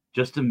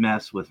just to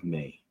mess with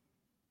me.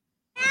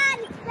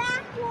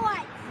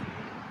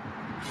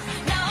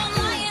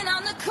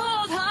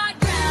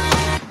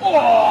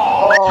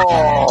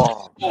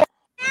 Oh.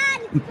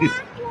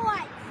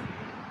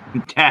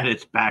 Dad,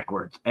 it's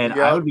backwards, and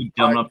I would be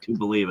dumb enough to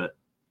believe it.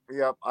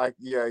 Yep.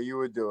 Yeah, you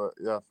would do it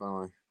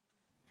definitely.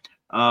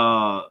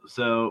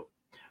 So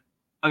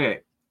okay,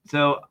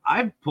 so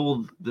I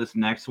pulled this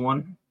next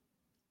one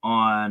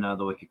on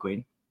the Wicca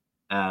Queen,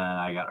 and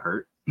I got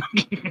hurt.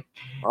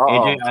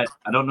 AJ,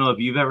 I don't know if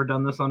you've ever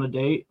done this on a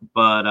date,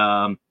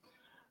 but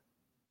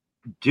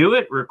do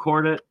it,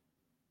 record it.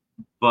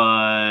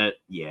 But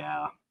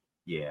yeah.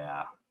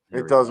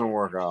 It doesn't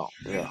work out.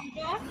 Yeah.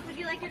 Boss, would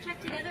you like your check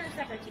together or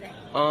separate today?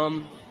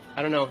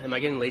 I don't know. Am I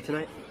getting late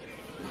tonight?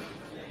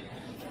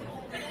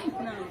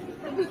 No.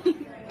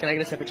 Can I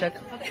get a separate check?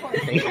 Of course.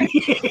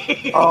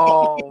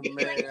 Oh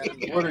man,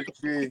 what a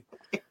G.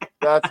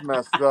 That's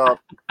messed up.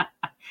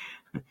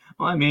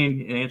 Well, I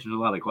mean, it answers a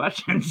lot of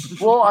questions.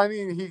 Well, I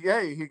mean, he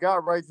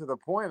got right to the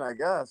point, I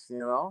guess, you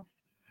know.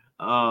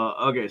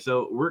 Okay,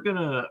 so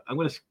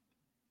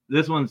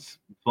this one's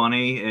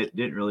funny. It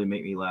didn't really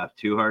make me laugh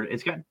too hard.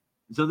 This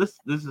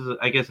is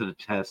I guess a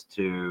test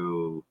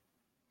to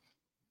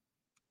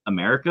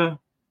America.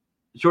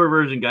 Short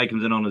version, guy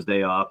comes in on his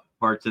day off,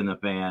 farts in the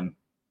fan,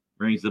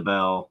 rings the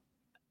bell,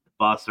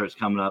 boss starts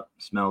coming up,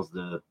 smells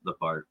the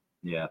fart.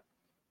 Yeah.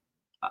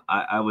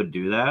 I would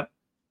do that,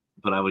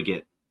 but I would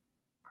get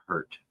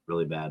hurt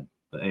really bad.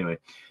 But anyway,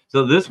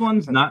 so this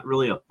one's not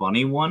really a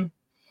funny one.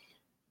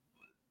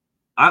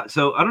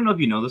 So I don't know if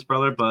you know this,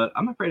 brother, but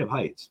I'm afraid of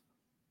heights.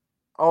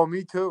 Oh,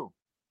 me too.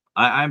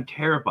 I'm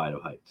terrified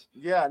of heights.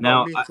 Yeah,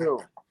 no, me too.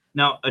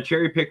 Now, a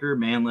cherry picker,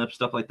 man lift,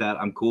 stuff like that,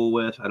 I'm cool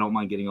with. I don't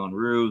mind getting on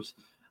roofs.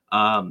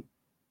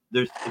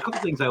 There's a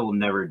couple things I will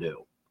never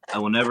do. I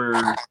will never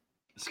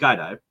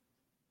skydive.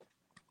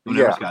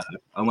 Never skydive.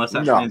 Unless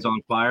that thing's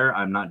on fire,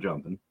 I'm not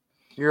jumping.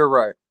 You're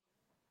right.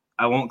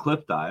 I won't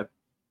cliff dive.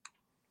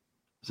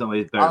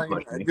 Somebody's better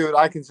push me. Dude,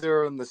 I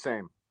consider them the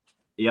same.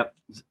 Yep.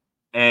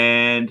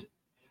 And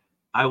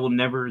I will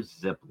never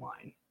zip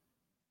line.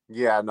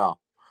 Yeah, no.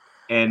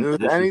 And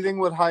dude, anything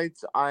with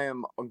heights, I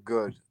am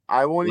good.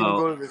 I won't even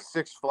go to the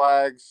Six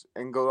Flags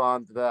and go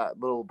on to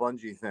that little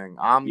bungee thing.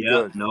 I'm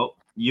good. No.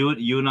 You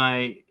and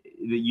I,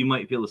 you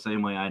might feel the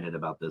same way I did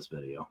about this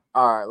video.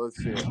 All right, let's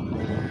see it.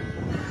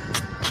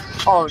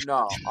 Oh,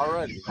 no.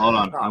 Already. Hold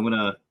on.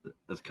 No.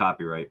 That's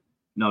copyright.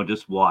 No,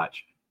 just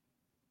watch.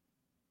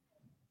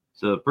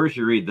 So first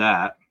you read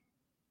that.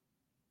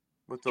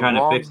 With the trying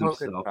to fix hook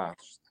himself.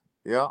 attached.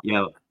 Yeah.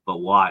 Yeah, but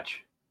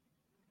watch.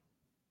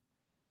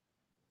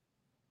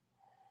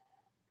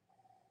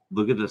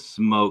 Look at the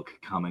smoke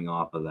coming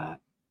off of that.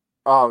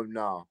 Oh,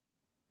 no.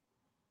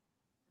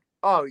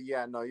 Oh,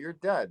 yeah, no, you're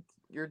dead.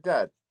 You're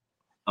dead.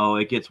 Oh,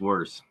 it gets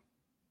worse.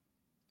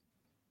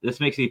 This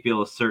makes me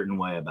feel a certain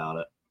way about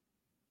it.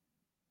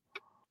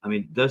 I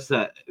mean,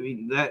 that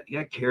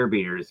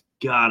carabiner's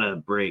gotta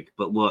break,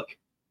 but look.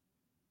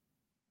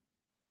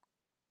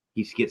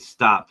 He gets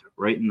stopped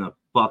right in the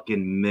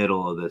fucking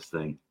middle of this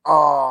thing.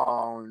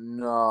 Oh,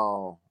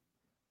 no.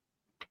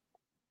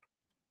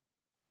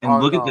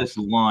 And look at this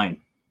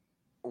line.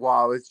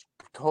 Wow, it's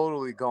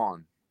totally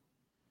gone.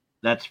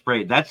 That's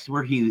frayed. That's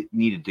where he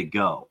needed to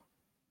go.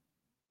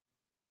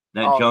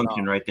 That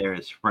junction right there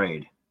is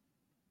frayed.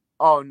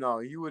 Oh, no,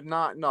 you would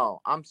not.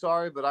 No, I'm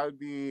sorry, but I would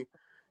be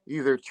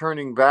either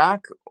turning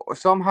back or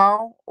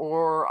somehow,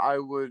 or I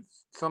would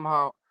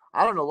somehow,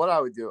 I don't know what I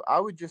would do.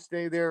 I would just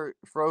stay there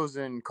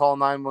frozen, call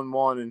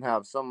 911 and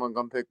have someone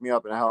come pick me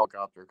up in a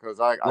helicopter because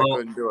I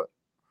couldn't do it.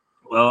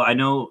 Well, I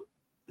know,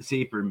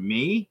 see, for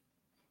me,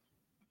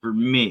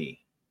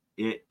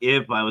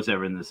 if I was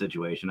ever in this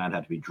situation, I'd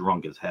have to be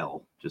drunk as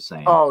hell. Just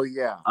saying. Oh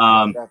yeah,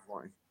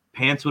 definitely.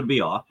 Pants would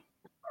be off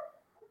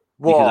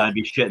because I'd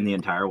be shitting the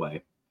entire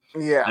way.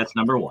 Yeah, that's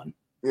number one,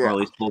 or at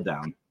least pulled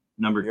down.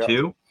 Number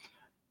two,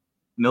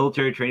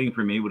 military training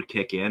for me would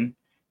kick in.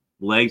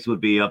 Legs would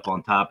be up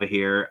on top of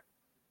here.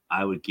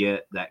 I would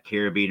get that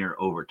carabiner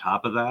over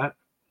top of that.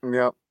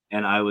 Yep.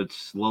 And I would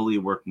slowly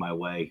work my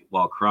way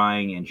while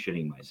crying and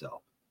shitting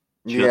myself.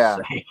 Yeah.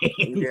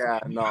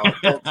 No,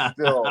 but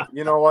still,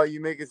 you know what?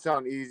 You make it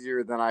sound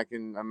easier than I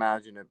can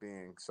imagine it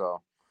being.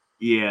 So,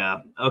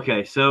 yeah.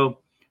 Okay. So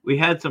we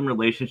had some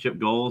relationship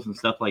goals and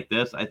stuff like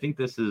this. I think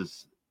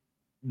this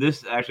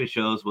actually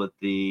shows what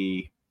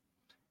I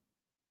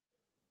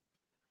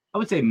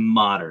would say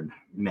modern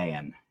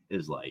man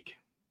is like.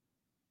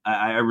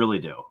 I really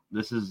do.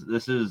 This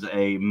is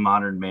a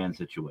modern man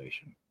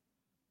situation.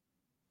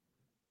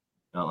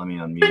 Let me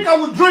unmute. I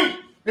will drink.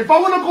 If I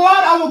want to go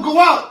out, I will go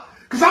out.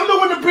 Because I'm the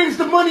one that brings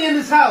the money in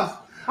this house.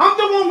 I'm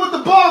the one with the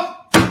boss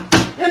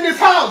in this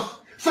house.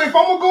 So if I'm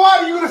going to go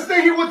out, you're going to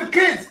stay here with the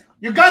kids.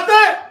 You got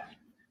that?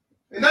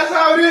 And that's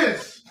how it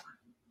is.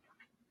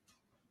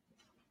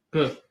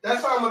 Good.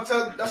 That's how I'm going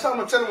to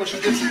tell her when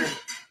she gets here.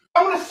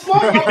 I'm going to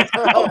smoke.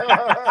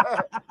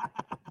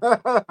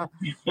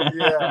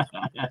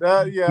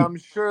 Yeah, I'm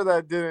sure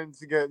that didn't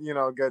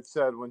get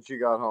said when she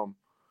got home.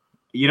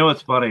 You know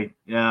what's funny?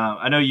 Yeah,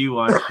 I know you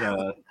watch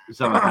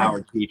some of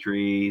Howard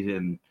Petrie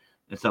and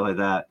stuff like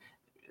that.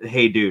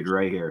 Hey, dude,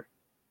 right here,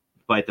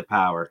 fight the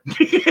power.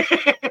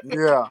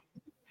 Yeah,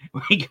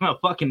 we ain't gonna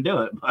fucking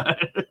do it, but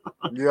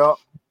yeah.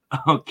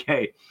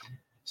 Okay,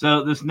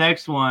 so this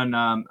next one,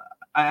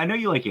 I know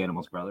you like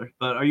animals, brother,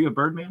 but are you a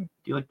bird man?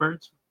 Do you like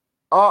birds?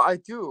 Oh, I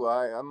do.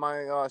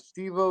 My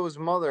Steve-O's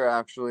mother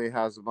actually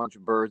has a bunch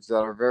of birds that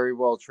are very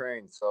well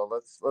trained. So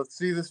let's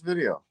see this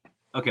video.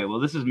 Okay, well,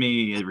 this is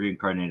me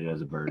reincarnated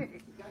as a bird.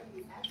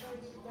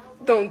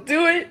 Don't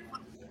do it.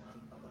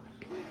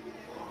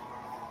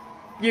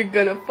 You're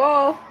gonna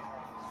fall.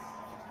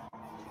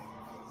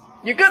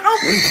 You're gonna.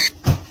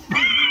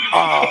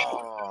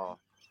 Oh,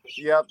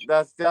 yep.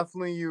 That's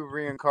definitely you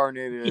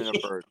reincarnated in a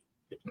bird.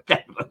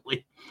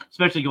 Definitely,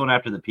 especially going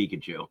after the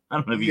Pikachu. I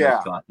don't know if you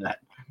guys got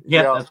that.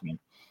 Yeah, Yep. that's me.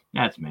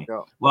 That's me.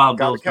 Yep. Wow,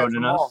 Gotta Bill's catch joining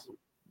 'em all. us.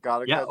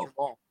 Gotta catch them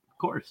all. Of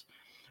course.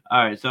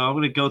 All right, so I'm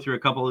going to go through a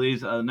couple of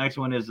these. The next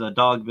one is a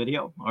dog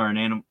video, or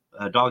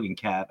a dog and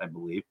cat, I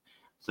believe.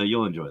 So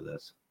you'll enjoy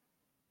this.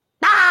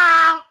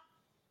 Oh,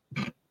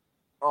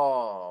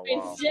 wow.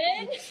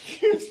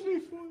 Excuse me,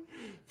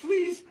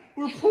 please,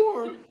 we're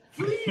poor.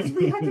 Please,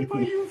 we have to buy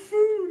you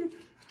food.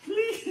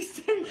 Please,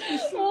 thank you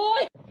so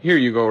much. Here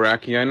you go,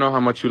 Racky. I know how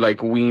much you like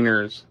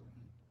wieners.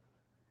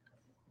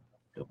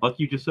 The fuck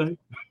you just say?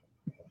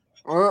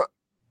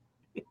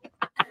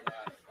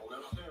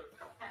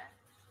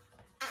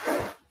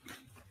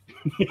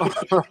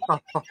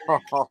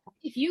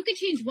 If you could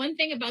change one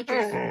thing about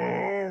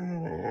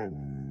yourself,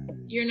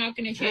 you're not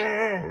gonna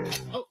change.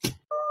 Oh.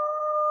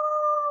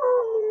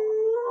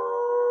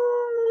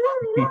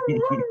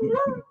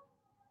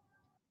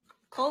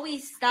 Colby,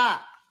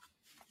 stop.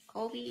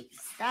 Colby,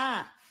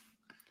 stop.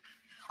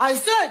 I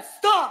said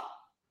stop.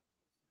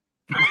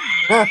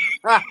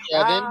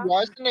 Kevin,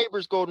 why is the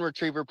neighbor's golden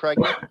retriever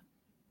pregnant?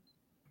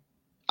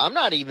 I'm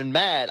not even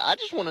mad. I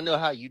just want to know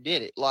how you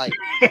did it. Like,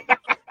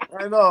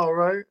 I know,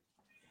 right?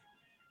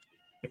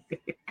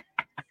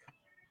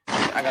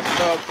 I got the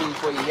dog food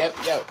for you. Yep.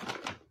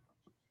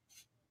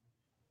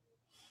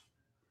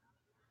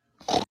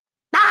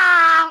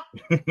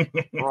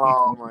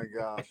 Oh my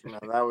gosh, man,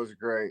 that was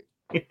great.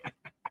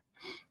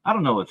 I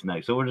don't know what's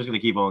next, so we're just going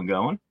to keep on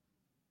going.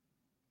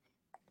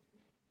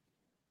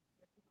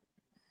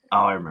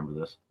 Oh, I remember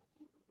this.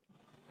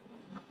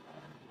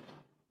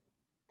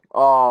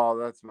 Oh,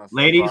 that's messed up.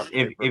 Ladies, Rock,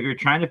 if paper. you're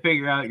trying to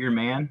figure out your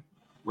man,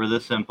 we're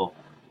this simple.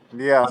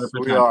 Yes,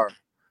 100%. we are.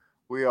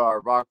 We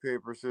are. Rock,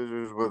 paper,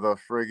 scissors with a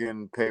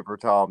friggin' paper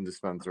towel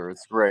dispenser.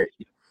 It's great.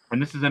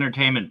 And this is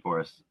entertainment for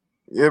us.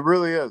 It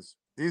really is.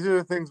 These are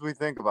the things we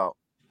think about.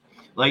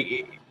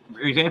 Like, for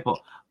example,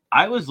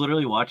 I was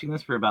literally watching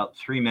this for about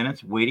 3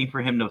 minutes, waiting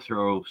for him to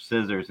throw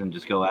scissors and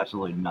just go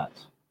absolutely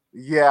nuts.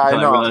 Yeah, Until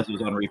I know. I realized it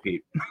was on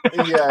repeat.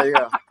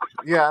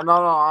 Yeah,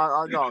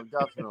 no,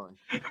 definitely.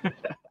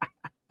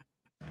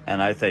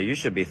 And I say, you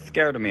should be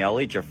scared of me. I'll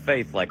eat your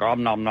face like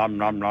om nom nom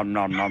nom nom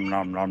nom nom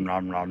nom nom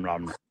nom nom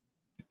nom.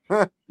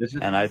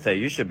 And I say,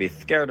 you should be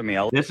scared of me.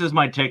 This is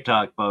my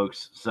TikTok,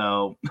 folks.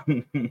 So,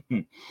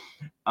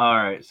 all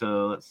right.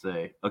 So let's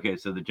see. Okay,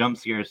 so the jump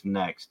scares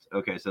next.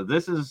 Okay, so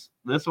this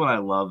one I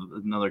love.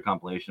 Another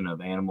compilation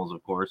of animals,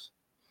 of course.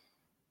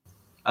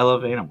 I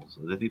love animals.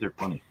 I think they're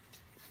funny.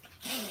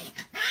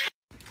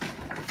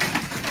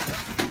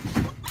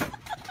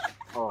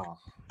 Oh,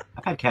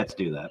 I've had cats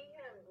do that.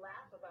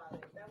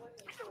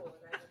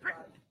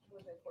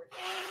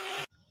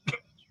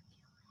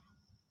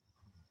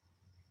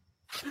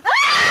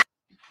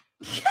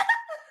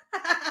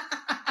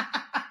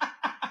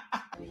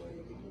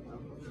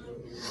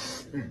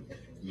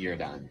 You're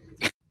done.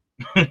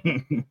 If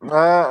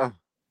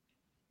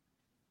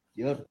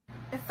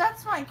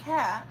that's my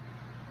cat,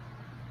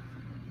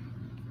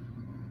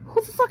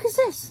 Who the fuck is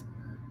this?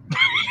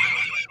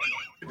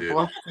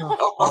 What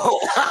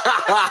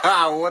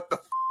What the?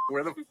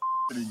 Where the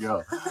did he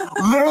go?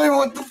 Literally,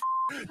 what the?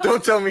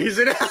 Don't tell me he's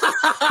in it.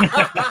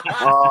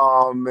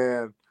 Oh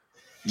man.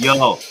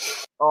 Yo.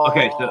 Oh.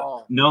 Okay,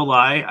 so no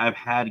lie, I've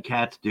had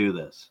cats do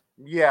this.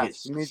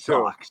 Yes, it me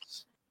too.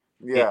 Sucks.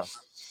 Yeah. It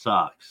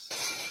sucks.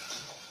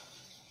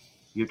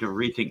 You have to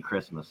rethink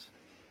Christmas.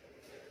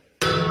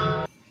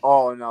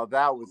 Oh no,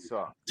 that would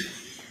suck.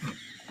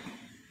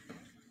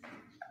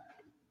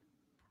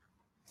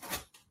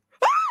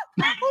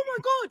 oh my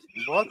god!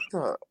 What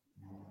the?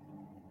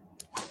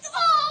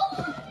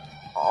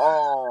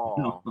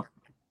 Oh.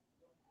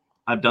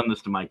 I've done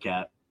this to my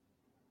cat.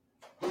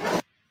 Oh,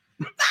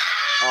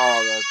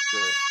 that's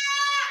great.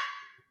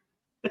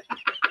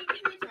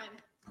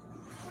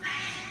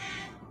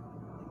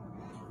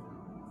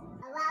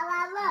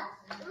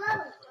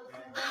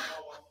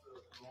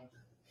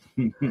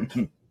 What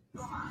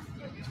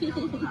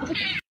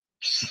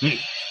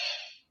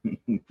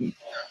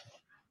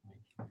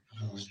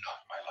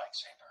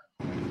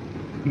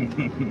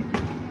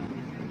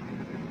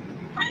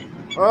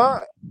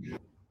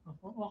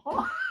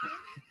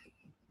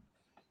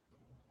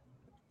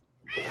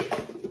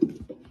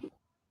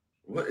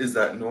is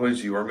that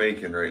noise you are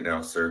making right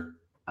now, sir?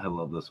 I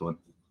love this one.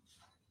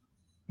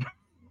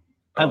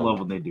 I love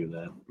when they do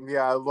that.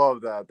 Yeah, I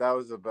love that. That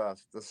was the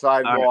best. The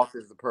sidewalk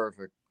is the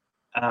perfect.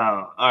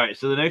 All right.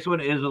 So the next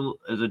one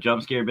is a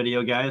jump scare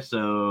video, guys.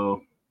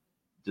 So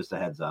just a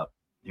heads up.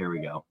 Here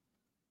we go.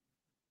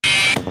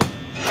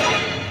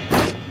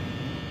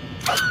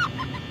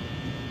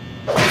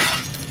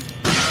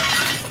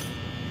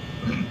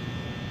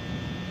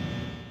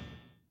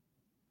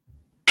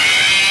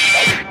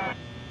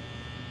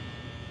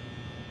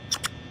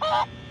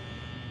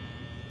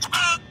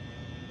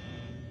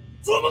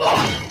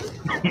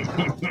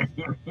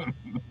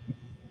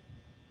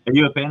 Are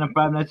you a fan of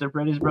Five Nights at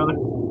Freddy's, brother?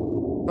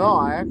 No,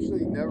 I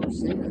actually never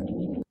seen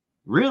it.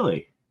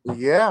 Really?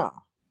 Yeah.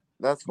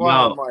 That's why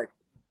I'm like.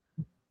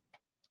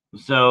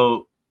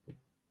 So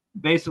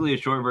basically, a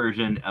short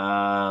version,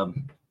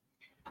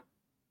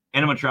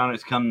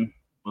 animatronics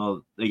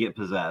they get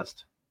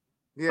possessed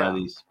by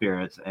these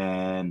spirits,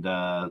 and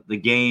the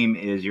game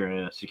is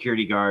you're a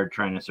security guard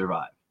trying to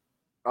survive.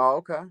 Oh,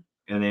 okay.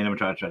 And the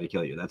animatronics try to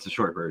kill you. That's the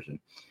short version.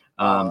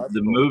 That's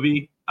the cool.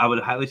 movie, I would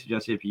highly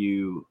suggest if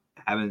you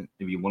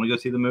want to go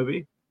see the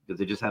movie, because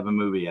they just have a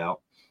movie out.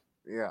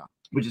 Yeah.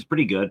 Which is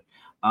pretty good.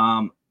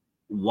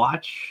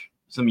 Watch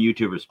some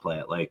YouTubers play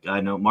it. Like I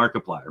know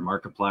Markiplier.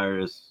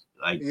 Markiplier is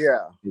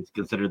is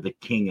considered the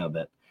king of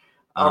it.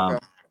 Okay.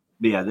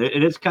 But yeah,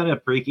 it is kind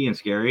of freaky and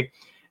scary.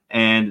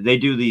 And they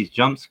do these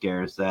jump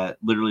scares that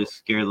literally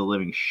scare the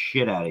living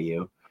shit out of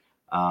you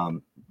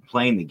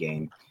playing the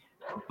game.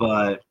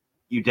 But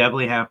you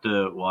definitely have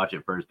to watch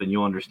it first, then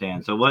you'll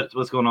understand. So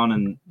what's going on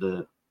in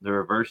the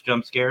reverse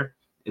jump scare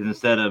is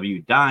instead of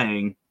you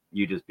dying,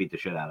 you just beat the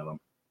shit out of them.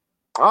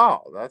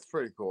 Oh, that's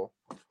pretty cool.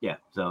 Yeah,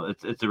 so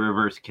it's a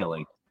reverse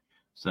killing.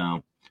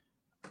 So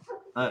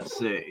let's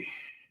see.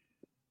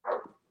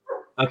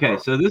 Okay,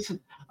 so this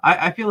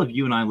I feel if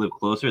you and I live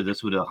closer,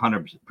 this would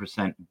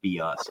 100%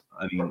 be us.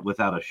 I mean,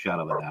 without a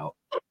shadow of a doubt.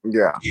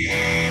 Yeah.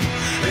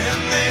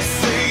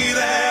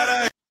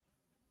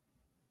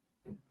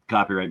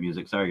 Copyright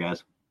music. Sorry,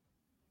 guys.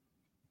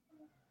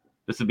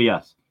 This would be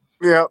us.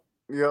 Yep.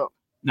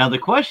 Now the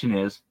question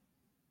is,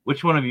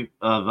 which one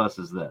of us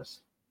is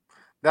this?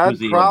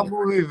 That'd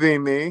probably be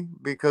me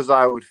because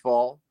I would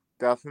fall,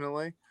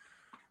 definitely.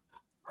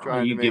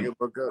 Trying to make it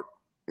look good.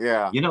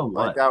 Yeah. You know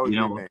what? That would be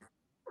me.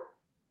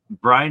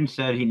 Brian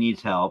said he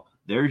needs help.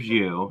 There's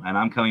you, and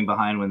I'm coming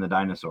behind when the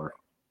dinosaur.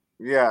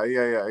 Yeah,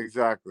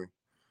 exactly.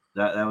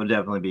 That would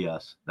definitely be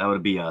us. That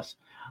would be us.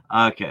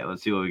 Okay,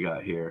 let's see what we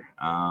got here.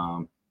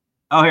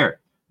 Here.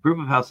 Proof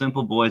of how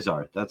simple boys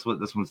are. That's what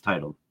this one's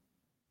titled.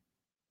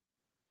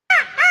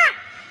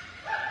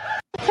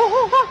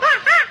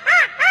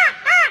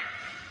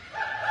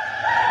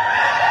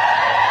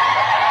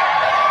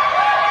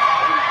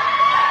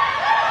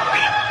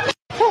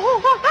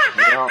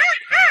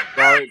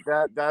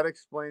 That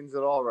explains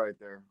it all right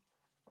there.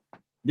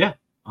 Yeah,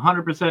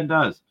 100%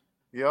 does.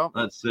 Yep.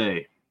 Let's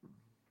see.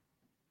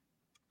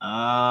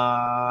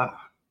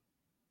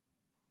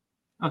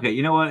 Okay,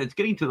 you know what? It's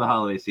getting to the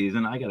holiday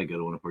season. I got a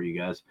good one for you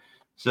guys.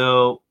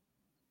 So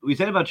we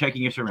said about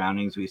checking your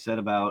surroundings. We said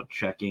about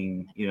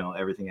checking,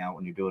 everything out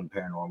when you're doing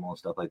paranormal and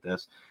stuff like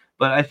this.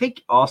 But I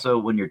think also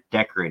when you're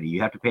decorating,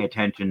 you have to pay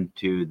attention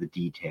to the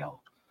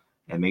detail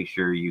and make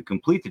sure you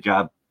complete the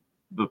job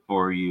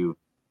before you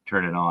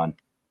turn it on.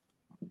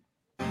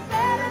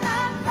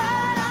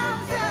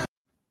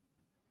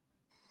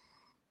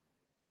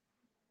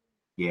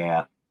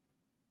 Yeah.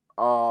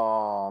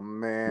 Oh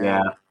man.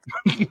 Yeah.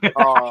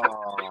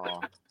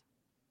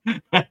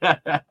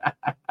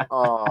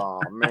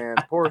 Oh man,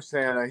 poor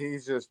Santa.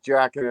 He's just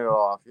jacking it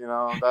off.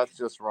 That's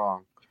just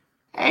wrong.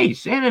 Hey,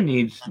 Santa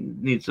needs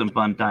some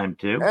fun time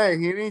too. Hey,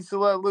 he needs to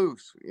let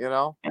loose.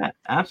 Yeah,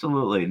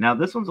 absolutely. Now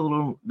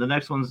the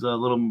next one's a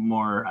little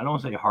more. I don't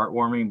want to say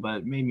heartwarming, but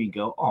it made me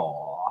go,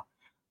 "Aw."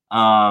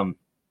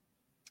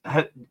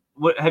 Have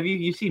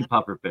you seen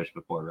pufferfish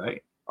before,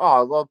 right? Oh,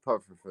 I love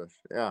pufferfish.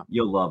 Yeah.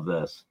 You'll love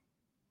this.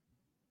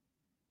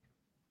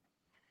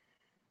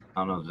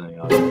 I don't know if there's any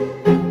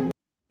other.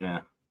 Yeah.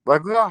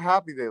 Like, look how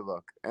happy they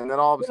look. And then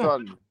all of a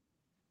sudden.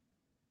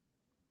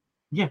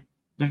 Yeah.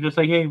 They're just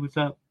like, hey, what's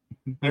up?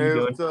 Hey,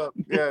 what's up?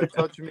 Yeah,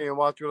 touch me and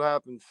watch what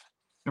happens.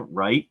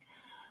 Right?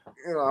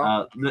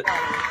 So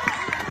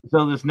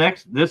this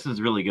is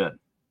really good.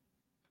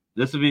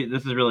 This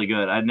is really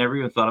good. I'd never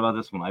even thought about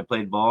this when I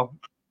played ball,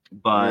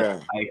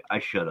 but I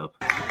should have.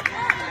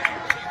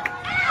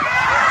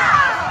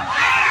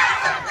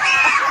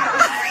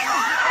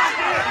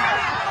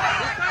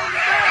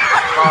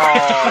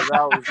 Oh,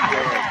 that was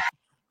good.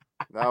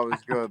 That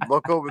was good.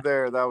 Look over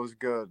there. That was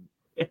good.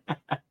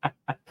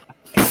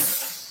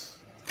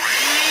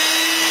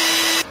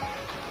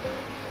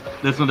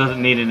 This one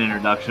doesn't need an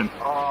introduction.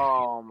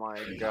 Oh my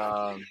my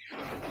god.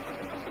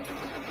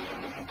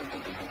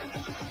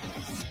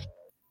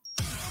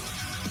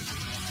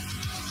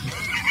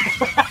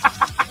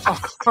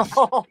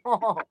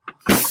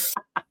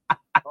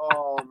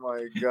 Oh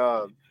my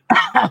god.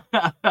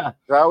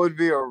 That would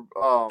be a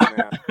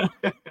man.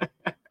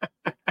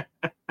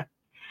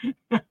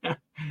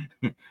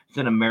 It's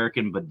an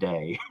American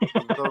bidet.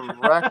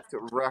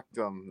 The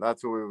rectum.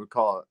 That's what we would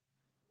call it.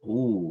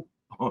 Ooh,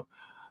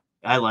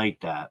 I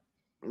like that.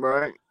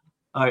 Right.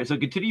 All right, so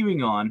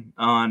continuing on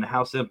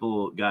how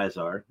simple guys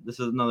are. This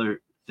is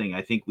another thing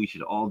I think we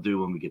should all do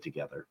when we get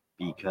together,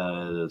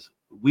 because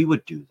we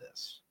would do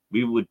this.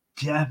 We would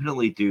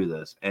definitely do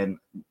this. And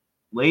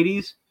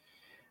ladies,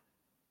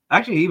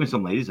 actually even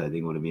some ladies I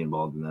think would be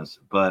involved in this,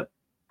 but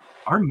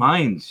our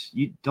minds,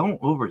 you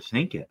don't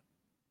overthink it.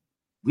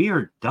 We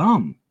are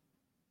dumb.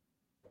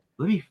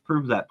 Let me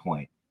prove that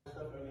point.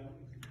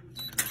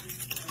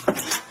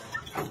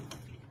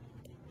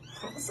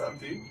 What's up,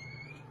 dude?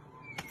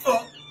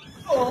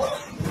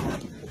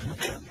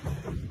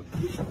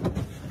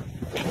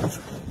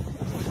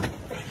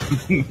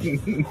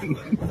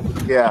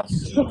 Yes,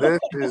 this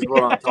is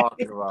what I'm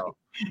talking about.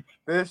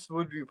 This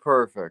would be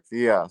perfect.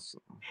 Yes.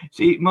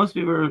 See, most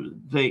people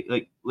say,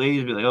 like,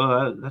 ladies be like,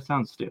 "Oh, that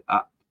sounds stupid."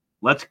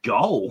 Let's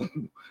go.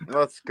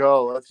 Let's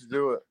go. Let's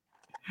do it.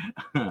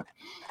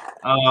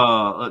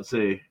 Let's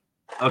see.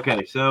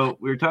 Okay, so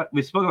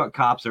we spoke about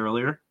cops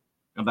earlier,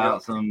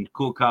 about some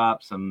cool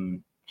cops,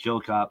 some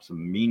chill cops,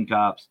 some mean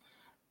cops.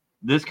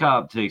 This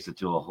cop takes it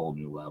to a whole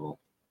new level.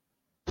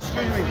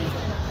 Excuse me.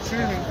 Is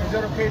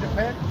that okay to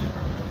pet?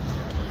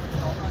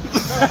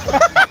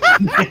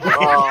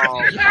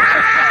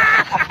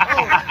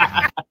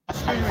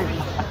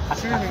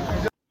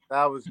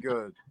 That was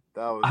good.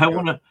 That was I good.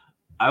 want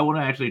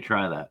to actually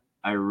try that.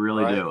 I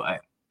really do. I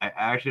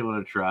actually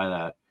want to try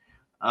that.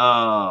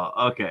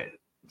 Okay.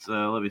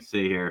 So let me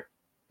see here.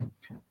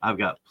 I've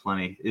got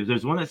plenty. If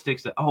there's one that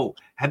sticks to,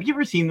 have you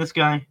ever seen this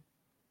guy?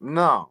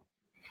 No.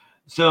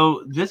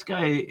 So this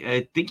guy,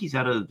 I think he's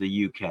out of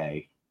the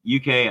UK,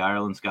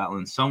 Ireland,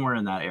 Scotland, somewhere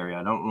in that area.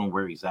 I don't know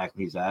where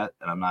exactly he's at,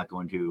 and I'm not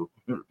going to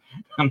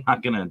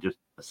just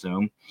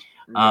assume.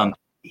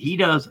 He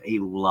does a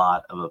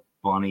lot of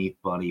funny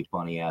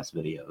ass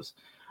videos.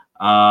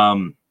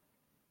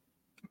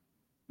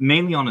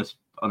 Mainly on his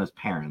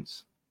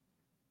parents.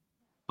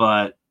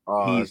 But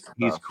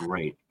he's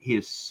great. He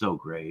is so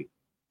great.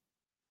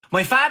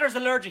 My father's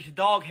allergic to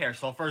dog hair,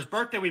 so for his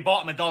birthday we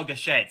bought him a dog that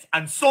sheds,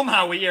 and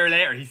somehow a year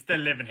later he's still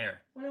living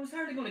here. Well, I was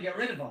hardly going to get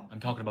rid of him.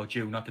 I'm talking about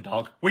you, not the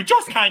dog. We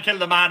just can't kill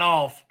the man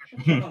off.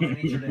 No,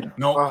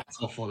 it's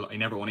so full. I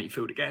never want to eat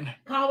food again.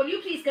 Carl, will you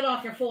please get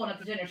off your phone at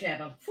the dinner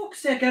table? Fuck's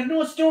sake, I have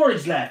no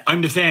storage left.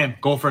 I'm the same.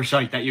 Go for a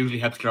shite. That usually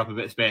helps clear up a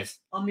bit of space.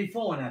 On me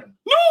phone, Adam.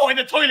 No, in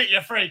the toilet,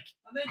 you freak.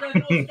 I mean, I have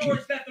no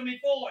storage left on me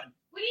phone.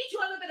 We need to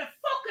have a bit of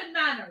fucking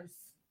manners.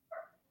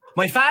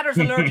 My father's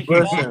allergic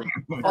to Listen,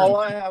 all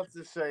I have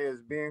to say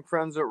is, being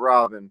friends with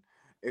Robin,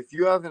 if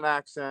you have an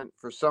accent,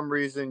 for some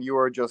reason, you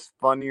are just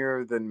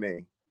funnier than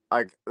me.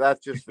 Like,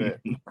 that's just it.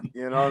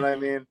 You know what I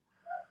mean?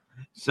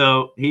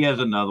 So he has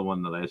another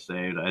one that I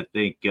saved. I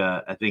think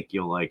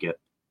you'll like it.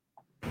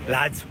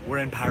 Lads, we're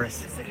in Paris.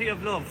 City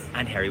of love.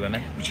 And hairy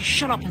women. Would you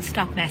shut up and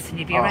stop messing?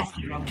 You'll be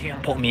arrested around here.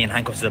 Putting me in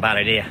handcuffs is a bad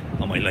idea.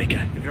 I might like it.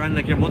 If you're on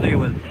like your mother, you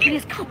will.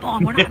 Please, come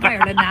on. We're not in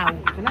Ireland now.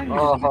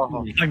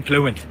 I'm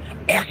fluent.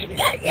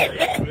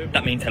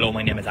 That means hello,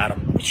 my name is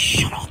Adam.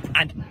 Shut up.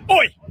 And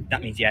oi!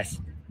 That means yes.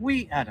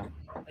 We, Adam.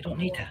 I don't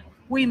need to.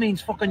 We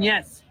means fucking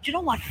yes. Do you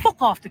know what?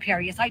 Fuck off the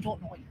Perrius. I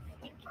don't know you.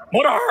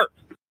 Mother!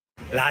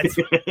 Lads.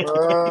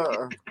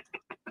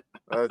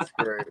 That's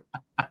great.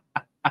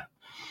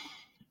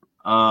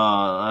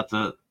 That's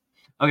it.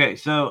 Okay,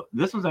 so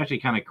this one's actually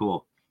kind of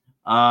cool.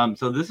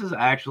 So this is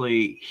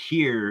actually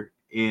here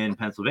in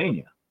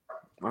Pennsylvania.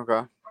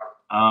 Okay.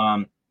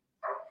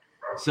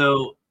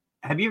 So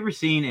have you ever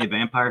seen a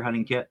vampire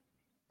hunting kit?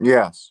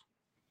 Yes.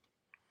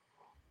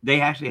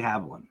 They actually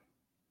have one,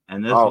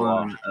 and this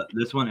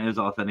this one is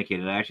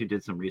authenticated. I actually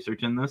did some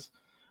research in this,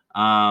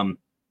 and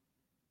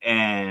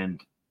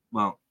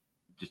well,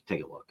 just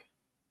take a look.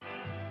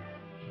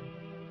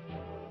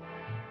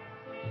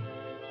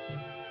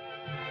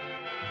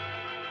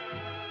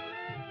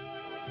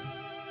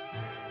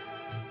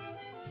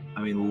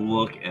 I mean,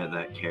 look at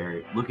that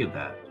carrot. Look at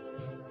that.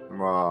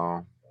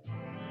 Wow.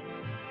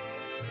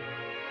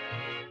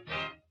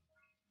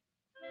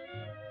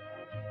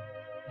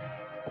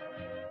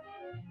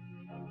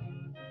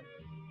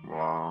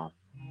 Wow.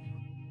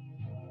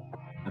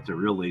 That's a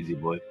real lazy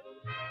boy.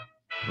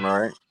 All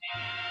right.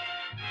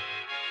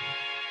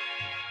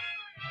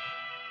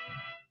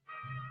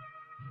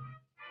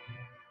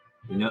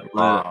 You know,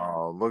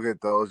 wow, look at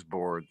those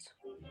boards.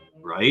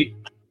 Right?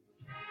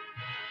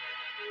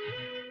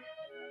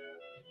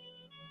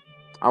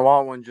 I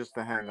want one just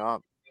to hang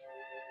up.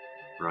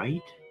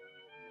 Right?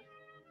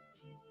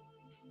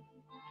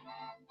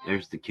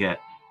 There's the kit.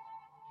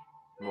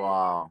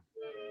 Wow.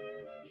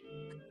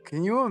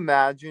 Can you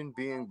imagine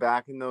being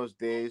back in those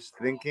days,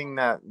 thinking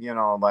that, you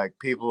know, like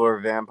people are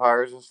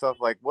vampires and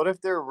stuff? Like, what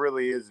if there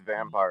really is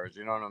vampires?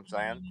 You know what I'm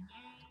saying?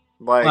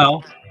 Like,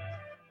 Well,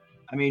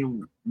 I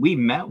mean, we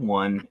met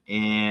one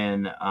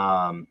in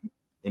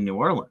New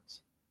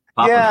Orleans.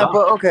 Papa yeah, Doc.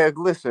 but okay,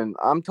 listen,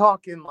 I'm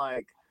talking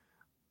like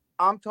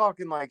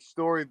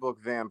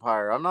storybook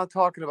vampire. I'm not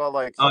talking about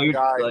like Oh, some you're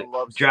guy like who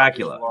loves sucking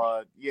Dracula.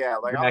 blood. Yeah,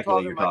 like I'm Dracula,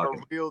 talking you're like talking.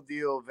 a real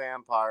deal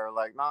vampire,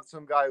 like not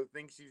some guy who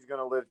thinks he's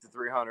gonna live to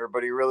 300,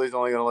 but he really is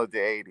only gonna live to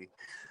 80.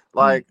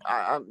 Like,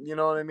 I'm, you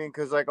know what I mean?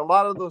 Because like a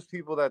lot of those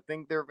people that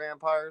think they're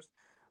vampires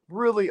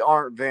really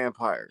aren't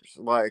vampires.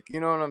 Like, you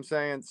know what I'm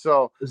saying?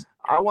 So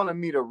I want to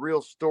meet a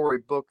real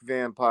storybook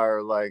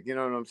vampire. Like, you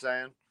know what I'm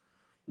saying?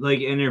 Like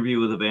Interview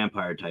with a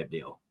Vampire type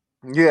deal.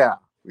 Yeah,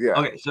 yeah.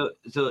 Okay, so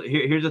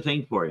here's the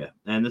thing for you,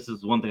 and this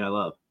is one thing I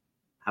love.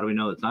 How do we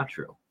know it's not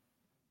true?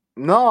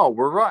 No,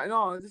 we're right.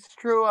 No, it's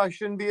true. I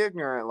shouldn't be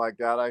ignorant like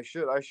that. I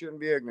shouldn't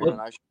be ignorant.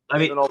 Well, I should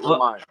be an open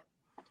mind.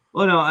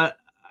 Well, no.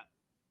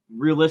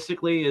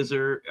 Realistically,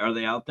 are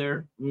they out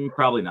there?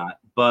 Probably not.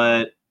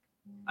 But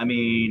I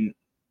mean,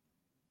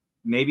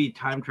 maybe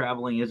time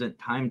traveling isn't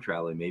time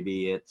traveling.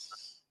 Maybe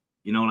it's,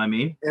 you know what I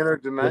mean?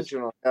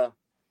 Interdimensional. Yeah.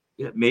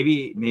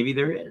 Maybe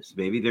there is.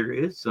 Maybe there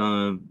is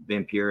some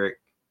vampiric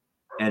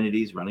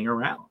entities running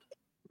around.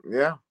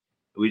 Yeah.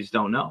 We just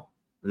don't know.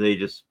 They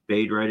just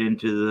fade right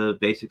into the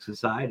basic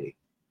society.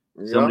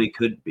 Yeah. Somebody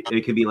could be,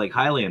 it could be like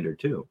Highlander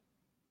too.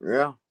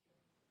 Yeah.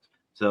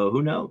 So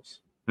who knows?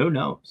 Who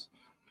knows?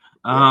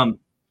 Yeah.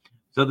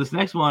 So this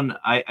next one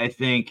I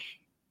think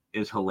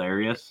is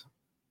hilarious.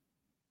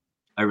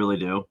 I really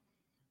do.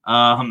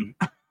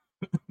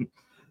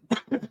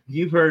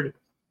 You've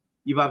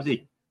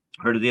obviously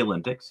heard of the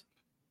Olympics.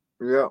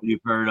 Yeah. You've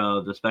heard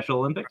of the Special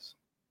Olympics.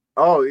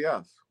 Oh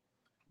yes.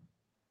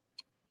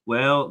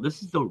 Well,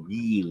 this is the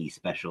really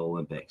Special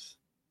Olympics,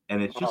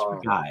 and it's just for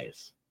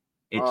guys.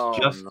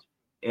 It's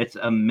it's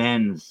a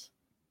men's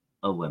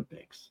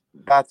Olympics.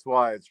 That's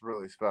why it's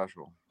really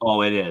special.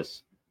 Oh, it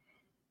is.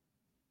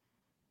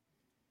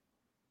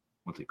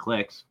 Once it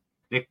clicks,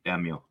 dick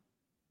damn you.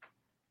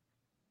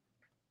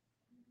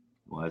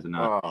 Why is it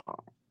not?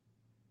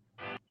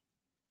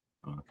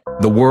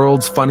 The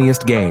world's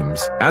funniest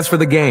games. As for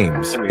the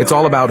games, it's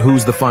all about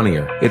who's the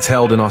funnier. It's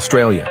held in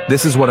Australia.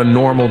 This is what a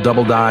normal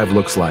double dive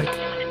looks like.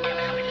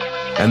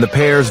 And the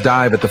pairs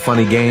dive at the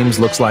funny games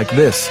looks like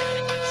this.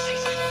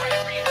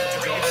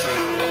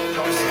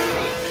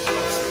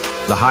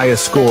 The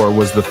highest score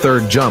was the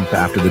third jump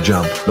after the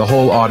jump. The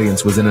whole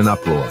audience was in an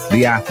uproar.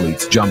 The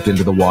athletes jumped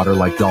into the water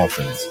like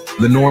dolphins.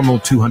 The normal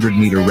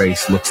 200-meter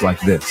race looks like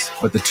this,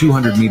 but the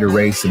 200-meter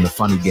race in the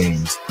funny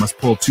games must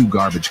pull 2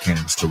 garbage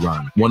cans to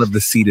run. One of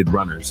the seated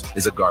runners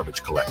is a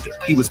garbage collector.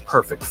 He was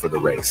perfect for the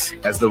race.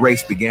 As the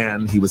race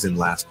began, he was in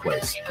last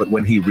place, but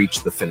when he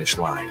reached the finish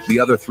line, the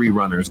other 3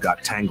 runners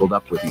got tangled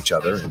up with each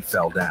other and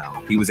fell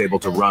down. He was able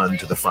to run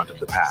to the front of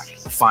the pack,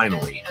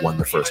 finally won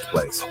the first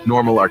place.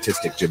 Normal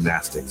artistic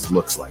gymnastics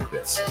looks like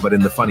this, but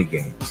in the funny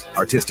games,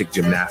 artistic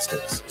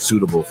gymnastics,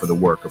 suitable for the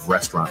work of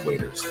restaurant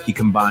waiters, he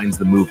combines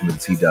the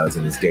movements he does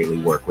in his daily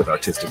work with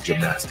artistic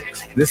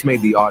gymnastics. This made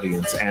the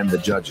audience and the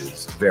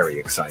judges very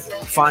excited.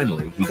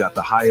 Finally, he got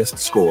the highest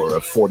score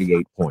of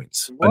 48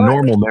 points. A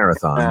normal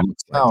marathon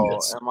looks like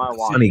this.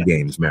 Funny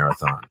games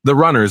marathon. The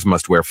runners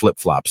must wear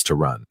flip-flops to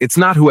run. It's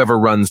not whoever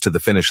runs to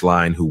the finish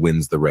line who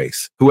wins the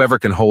race. Whoever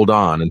can hold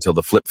on until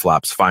the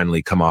flip-flops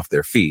finally come off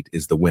their feet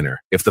is the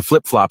winner. If the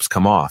flip-flops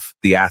come off,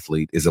 the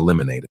athlete is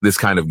eliminated. This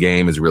kind of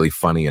game is really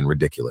funny and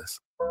ridiculous.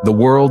 The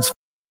world's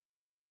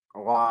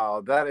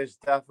Wow, that is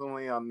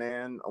definitely a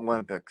man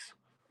Olympics.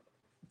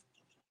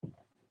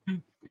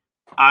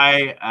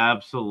 I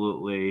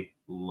absolutely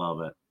love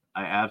it.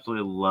 I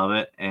absolutely love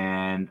it,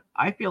 and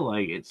I feel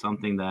like it's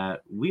something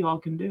that we all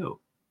can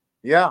do.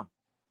 Yeah,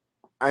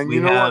 and We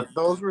you know have what?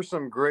 Those were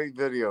some great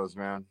videos,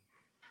 man.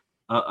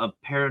 a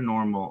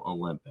paranormal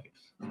Olympics.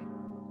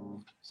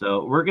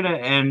 So we're gonna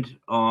end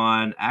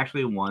on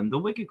actually one the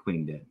Wicked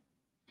Queen did.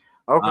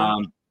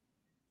 Okay.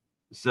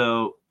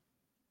 So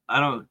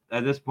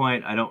at this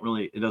point,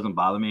 it doesn't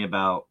bother me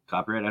about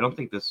copyright. I don't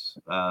think this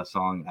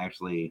song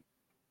actually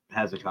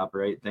has a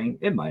copyright thing.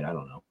 It might, I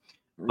don't know.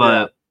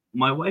 But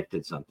my wife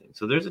did something.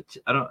 So there's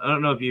I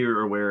don't know if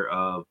you're aware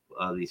of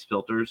these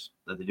filters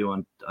that they do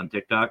on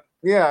TikTok.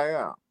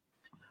 Yeah.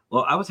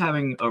 Well, I was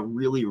having a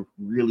really,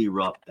 really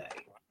rough day.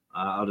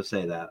 I'll just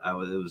say that. It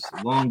was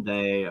a long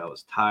day. I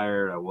was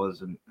tired. I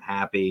wasn't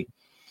happy.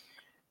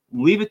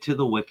 Leave it to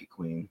the Wicked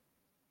Queen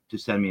to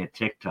send me a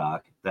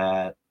TikTok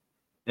that,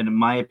 in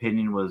my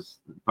opinion, was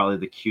probably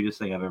the cutest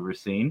thing I've ever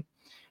seen.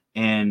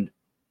 And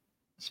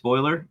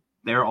spoiler,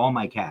 they're all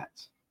my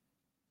cats.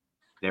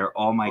 They're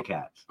all my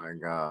cats. Oh my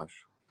gosh.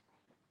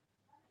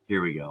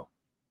 Here we go.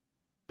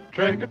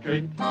 Trick or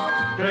treat,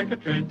 trick or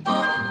treat,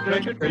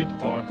 trick or treat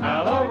for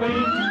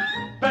Halloween.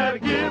 Better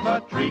give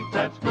a treat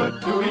that's good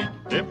to eat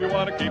if you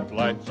want to keep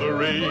life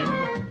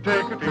serene.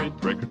 Trick or treat,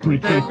 trick or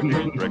treat, trick or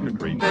treat, trick or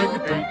treat, trick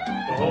or treat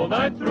the whole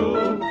night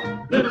through.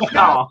 Little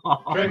Scott,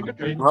 trick or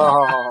treat,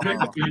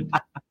 trick or treat.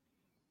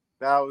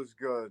 That was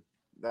good.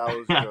 That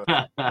was good.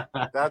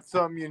 That's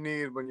something you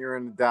need when you're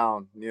in the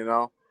down, you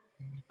know?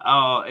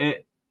 Oh,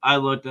 I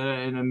looked at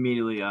it and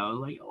immediately I was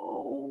like,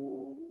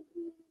 oh.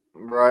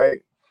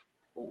 Right.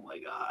 Oh my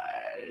God.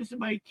 It's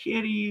my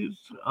kitties.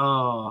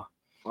 Oh.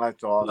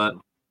 That's awesome.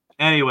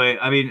 But anyway,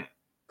 I mean,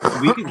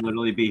 we could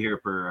literally be here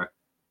for a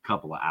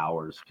couple of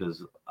hours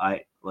because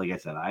like I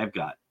said, I've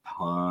got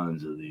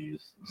tons of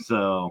these.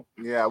 So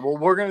yeah, well,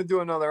 we're gonna do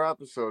another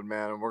episode,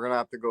 man, and we're gonna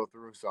have to go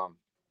through some.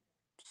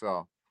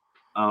 So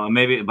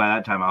maybe by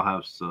that time I'll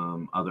have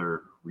some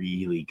other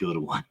really good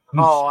ones.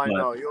 Oh, I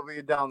know. You'll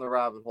be down the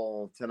rabbit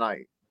hole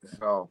tonight.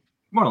 So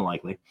more than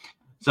likely.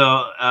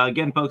 So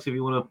again, folks, if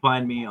you want to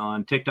find me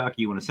on TikTok,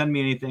 you want to send me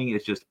anything,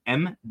 it's just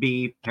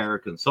MB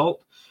Paraconsult.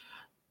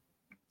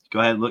 Go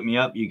ahead and look me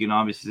up. You can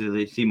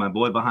obviously see my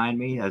boy behind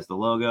me as the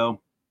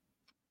logo.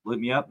 Look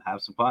me up,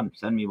 have some fun,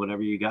 send me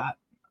whatever you got.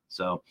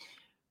 So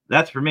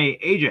that's for me.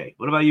 AJ,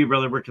 what about you,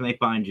 brother? Where can they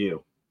find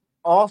you?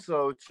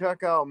 Also,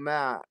 check out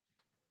Matt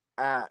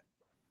at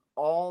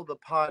all the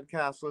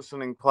podcast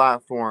listening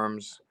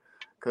platforms,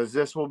 because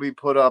this will be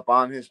put up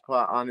on his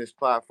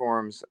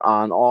platforms,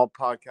 on all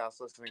podcast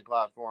listening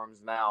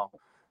platforms now.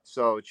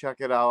 So check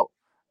it out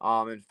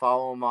and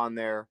follow him on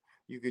there.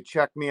 You could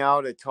check me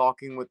out at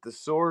Talking with the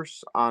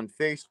Source on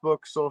Facebook,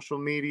 social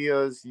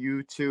medias,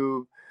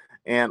 YouTube,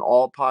 and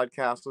all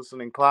podcast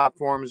listening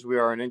platforms. We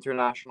are an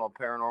international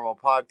paranormal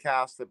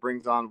podcast that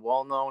brings on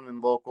well-known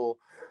and local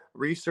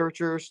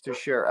researchers to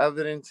share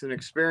evidence and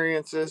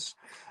experiences.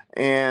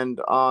 And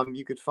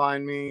you could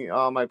find me,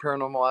 my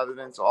paranormal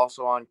evidence,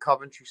 also on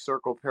Coventry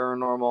Circle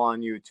Paranormal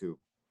on YouTube.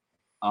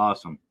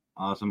 Awesome.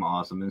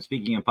 And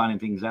speaking of finding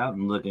things out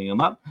and looking them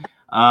up,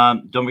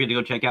 don't forget to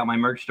go check out my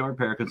merch store,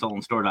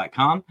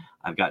 paraconsultantstore.com.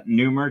 I've got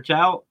new merch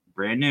out,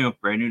 brand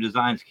new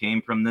designs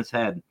came from this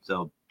head.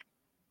 So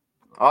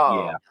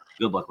yeah,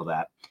 good luck with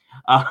that.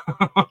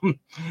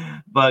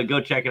 But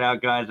go check it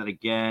out, guys. And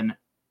again,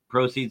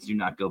 proceeds do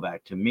not go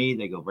back to me;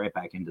 they go right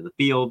back into the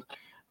field.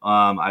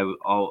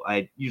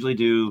 I usually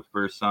do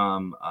for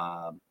some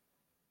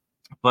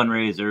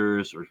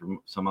fundraisers or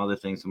some other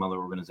things, some other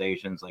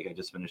organizations. Like I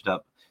just finished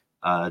up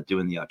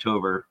doing the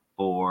October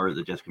for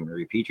the Jessica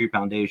Marie Petrie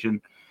Foundation.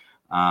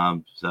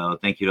 So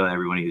thank you to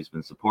everybody who's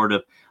been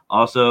supportive.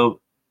 Also,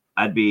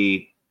 I'd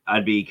be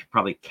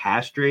probably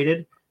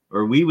castrated,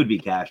 or we would be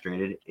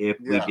castrated if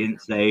we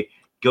didn't say,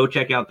 go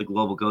check out the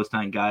Global Ghost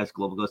Hunt, guys,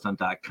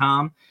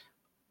 globalghosthunt.com,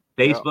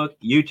 Facebook,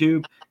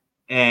 YouTube,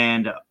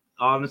 and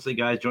honestly,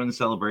 guys, join the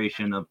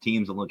celebration of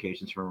teams and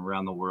locations from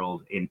around the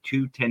world in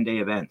 2 10-day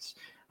events.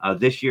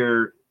 Next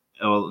year,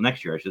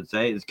 I should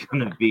say, is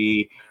going to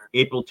be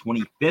April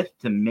 25th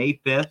to May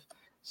 5th.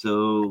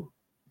 So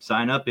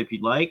sign up if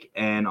you'd like.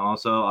 And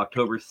also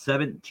October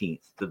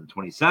 17th to the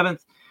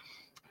 27th.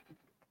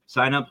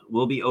 Sign up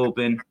will be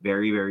open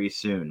very, very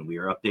soon. We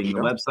are updating the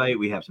website.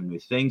 We have some new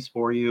things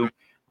for you.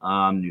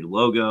 New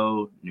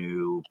logo,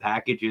 new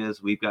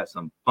packages. We've got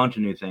some bunch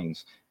of new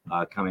things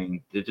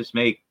coming to just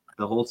make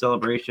the whole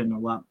celebration a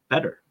lot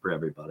better for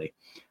everybody.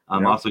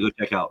 Also, go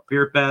check out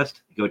Fear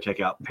Fest. Go check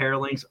out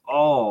Paralinks,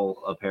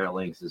 all of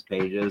Paralinks'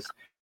 pages.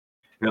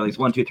 Paralinks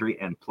 1, 2, 3,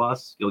 and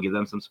plus. You'll give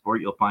them some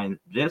support. You'll find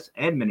this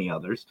and many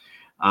others.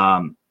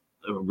 A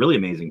really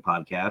amazing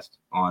podcast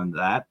on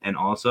that. And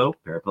also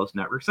Parapost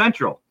Network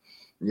Central.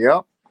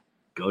 Yep.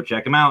 Go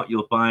check them out.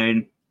 You'll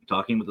find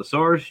Talking with the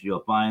Source.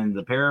 You'll find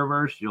the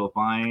Paraverse. You'll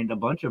find a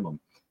bunch of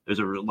them. There's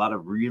a lot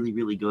of really,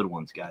 really good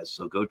ones, guys.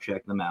 So go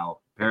check them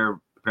out.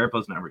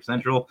 Parapost Network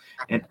Central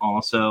and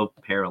also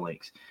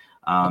Paralinks.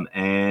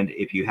 And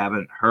if you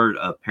haven't heard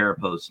of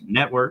Parapost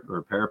Network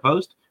or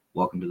Parapost,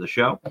 welcome to the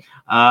show.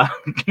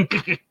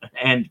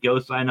 And go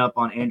sign up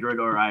on Android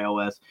or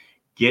iOS.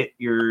 Get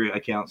your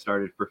account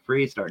started for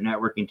free. Start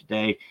networking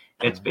today.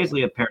 It's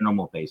basically a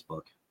paranormal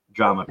Facebook,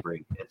 drama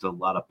free. It's a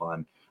lot of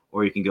fun.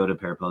 Or you can go to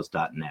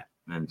parapost.net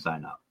and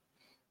sign up.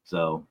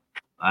 So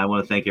I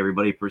want to thank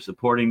everybody for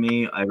supporting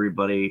me.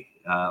 Everybody,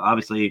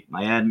 obviously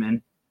my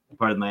admin,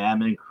 part of my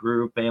admin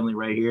crew family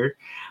right here.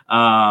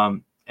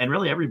 And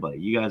really everybody.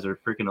 You guys are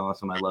freaking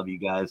awesome. I love you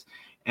guys.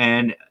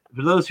 And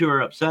for those who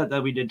are upset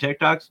that we did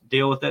TikToks,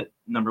 deal with it.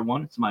 Number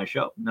one, it's my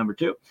show. Number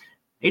two,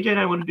 AJ and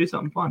I want to do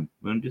something fun.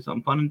 We want to do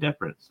something fun and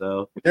different.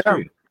 So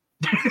Definitely.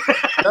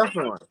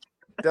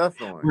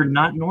 We're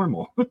not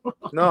normal.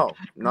 No,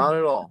 not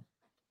at all.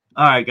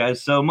 All right,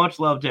 guys. So much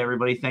love to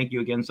everybody. Thank you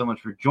again so much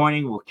for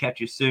joining. We'll catch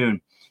you soon.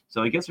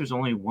 So I guess there's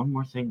only one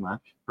more thing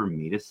left for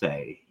me to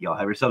say. Y'all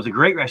have yourselves a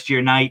great rest of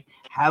your night.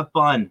 Have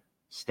fun.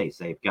 Stay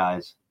safe,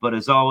 guys. But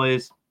as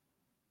always,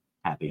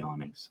 happy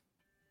awnings.